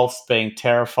 whilst being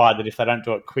terrified that if they don't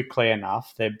do it quickly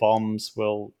enough, their bombs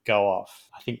will go off.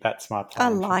 I think that's my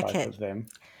plan for both of them.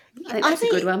 I think that's a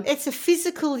good one. It's a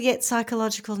physical yet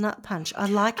psychological nut punch. I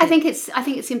like it. I think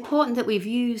it's important that we've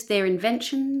used their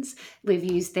inventions. We've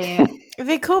used their we've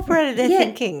incorporated their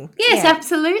thinking. Yes,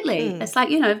 absolutely. It's like,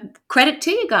 you know, credit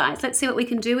to you guys. Let's see what we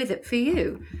can do with it for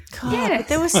you. God, but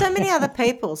there were so many other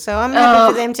people, so I'm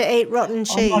happy for them to eat rotten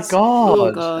cheese. Oh my God.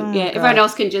 Oh God. Everyone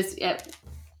else can just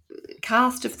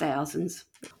cast of thousands.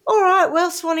 All right,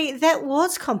 well, Swanny, that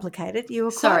was complicated. You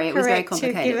were quite it was very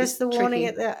complicated. To give us the warning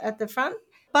at the front.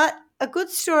 But a good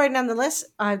story nonetheless.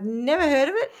 I've never heard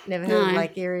of it. Never heard of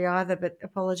Lake Erie either, but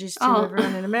apologies to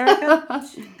everyone in America.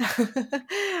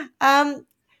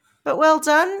 But well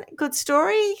done. Good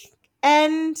story.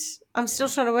 And I'm still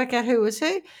trying to work out who was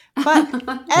who. But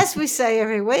as we say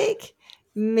every week,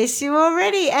 miss you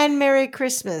already and Merry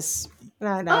Christmas.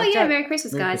 No, Merry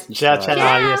Christmas, guys. Ciao, ciao.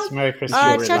 Yes, Merry Christmas.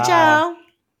 All right, ciao, ciao.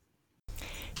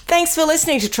 Thanks for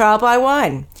listening to Trial by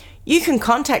Wine. You can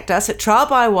contact us at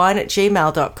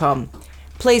trialbywine@gmail.com.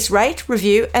 Please rate,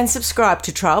 review and subscribe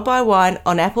to Trial by Wine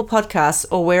on Apple Podcasts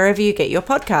or wherever you get your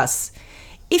podcasts.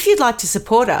 If you'd like to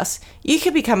support us, you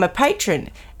can become a patron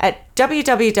at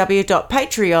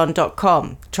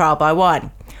www.patreon.com, Trial by Wine,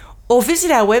 or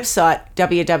visit our website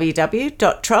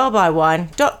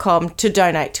www.trialbywine.com to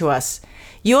donate to us.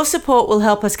 Your support will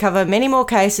help us cover many more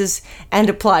cases and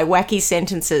apply wacky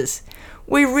sentences.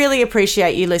 We really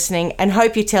appreciate you listening and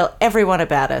hope you tell everyone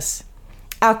about us.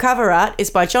 Our cover art is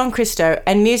by John Christo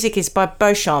and music is by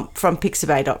Beauchamp from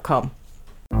pixabay.com.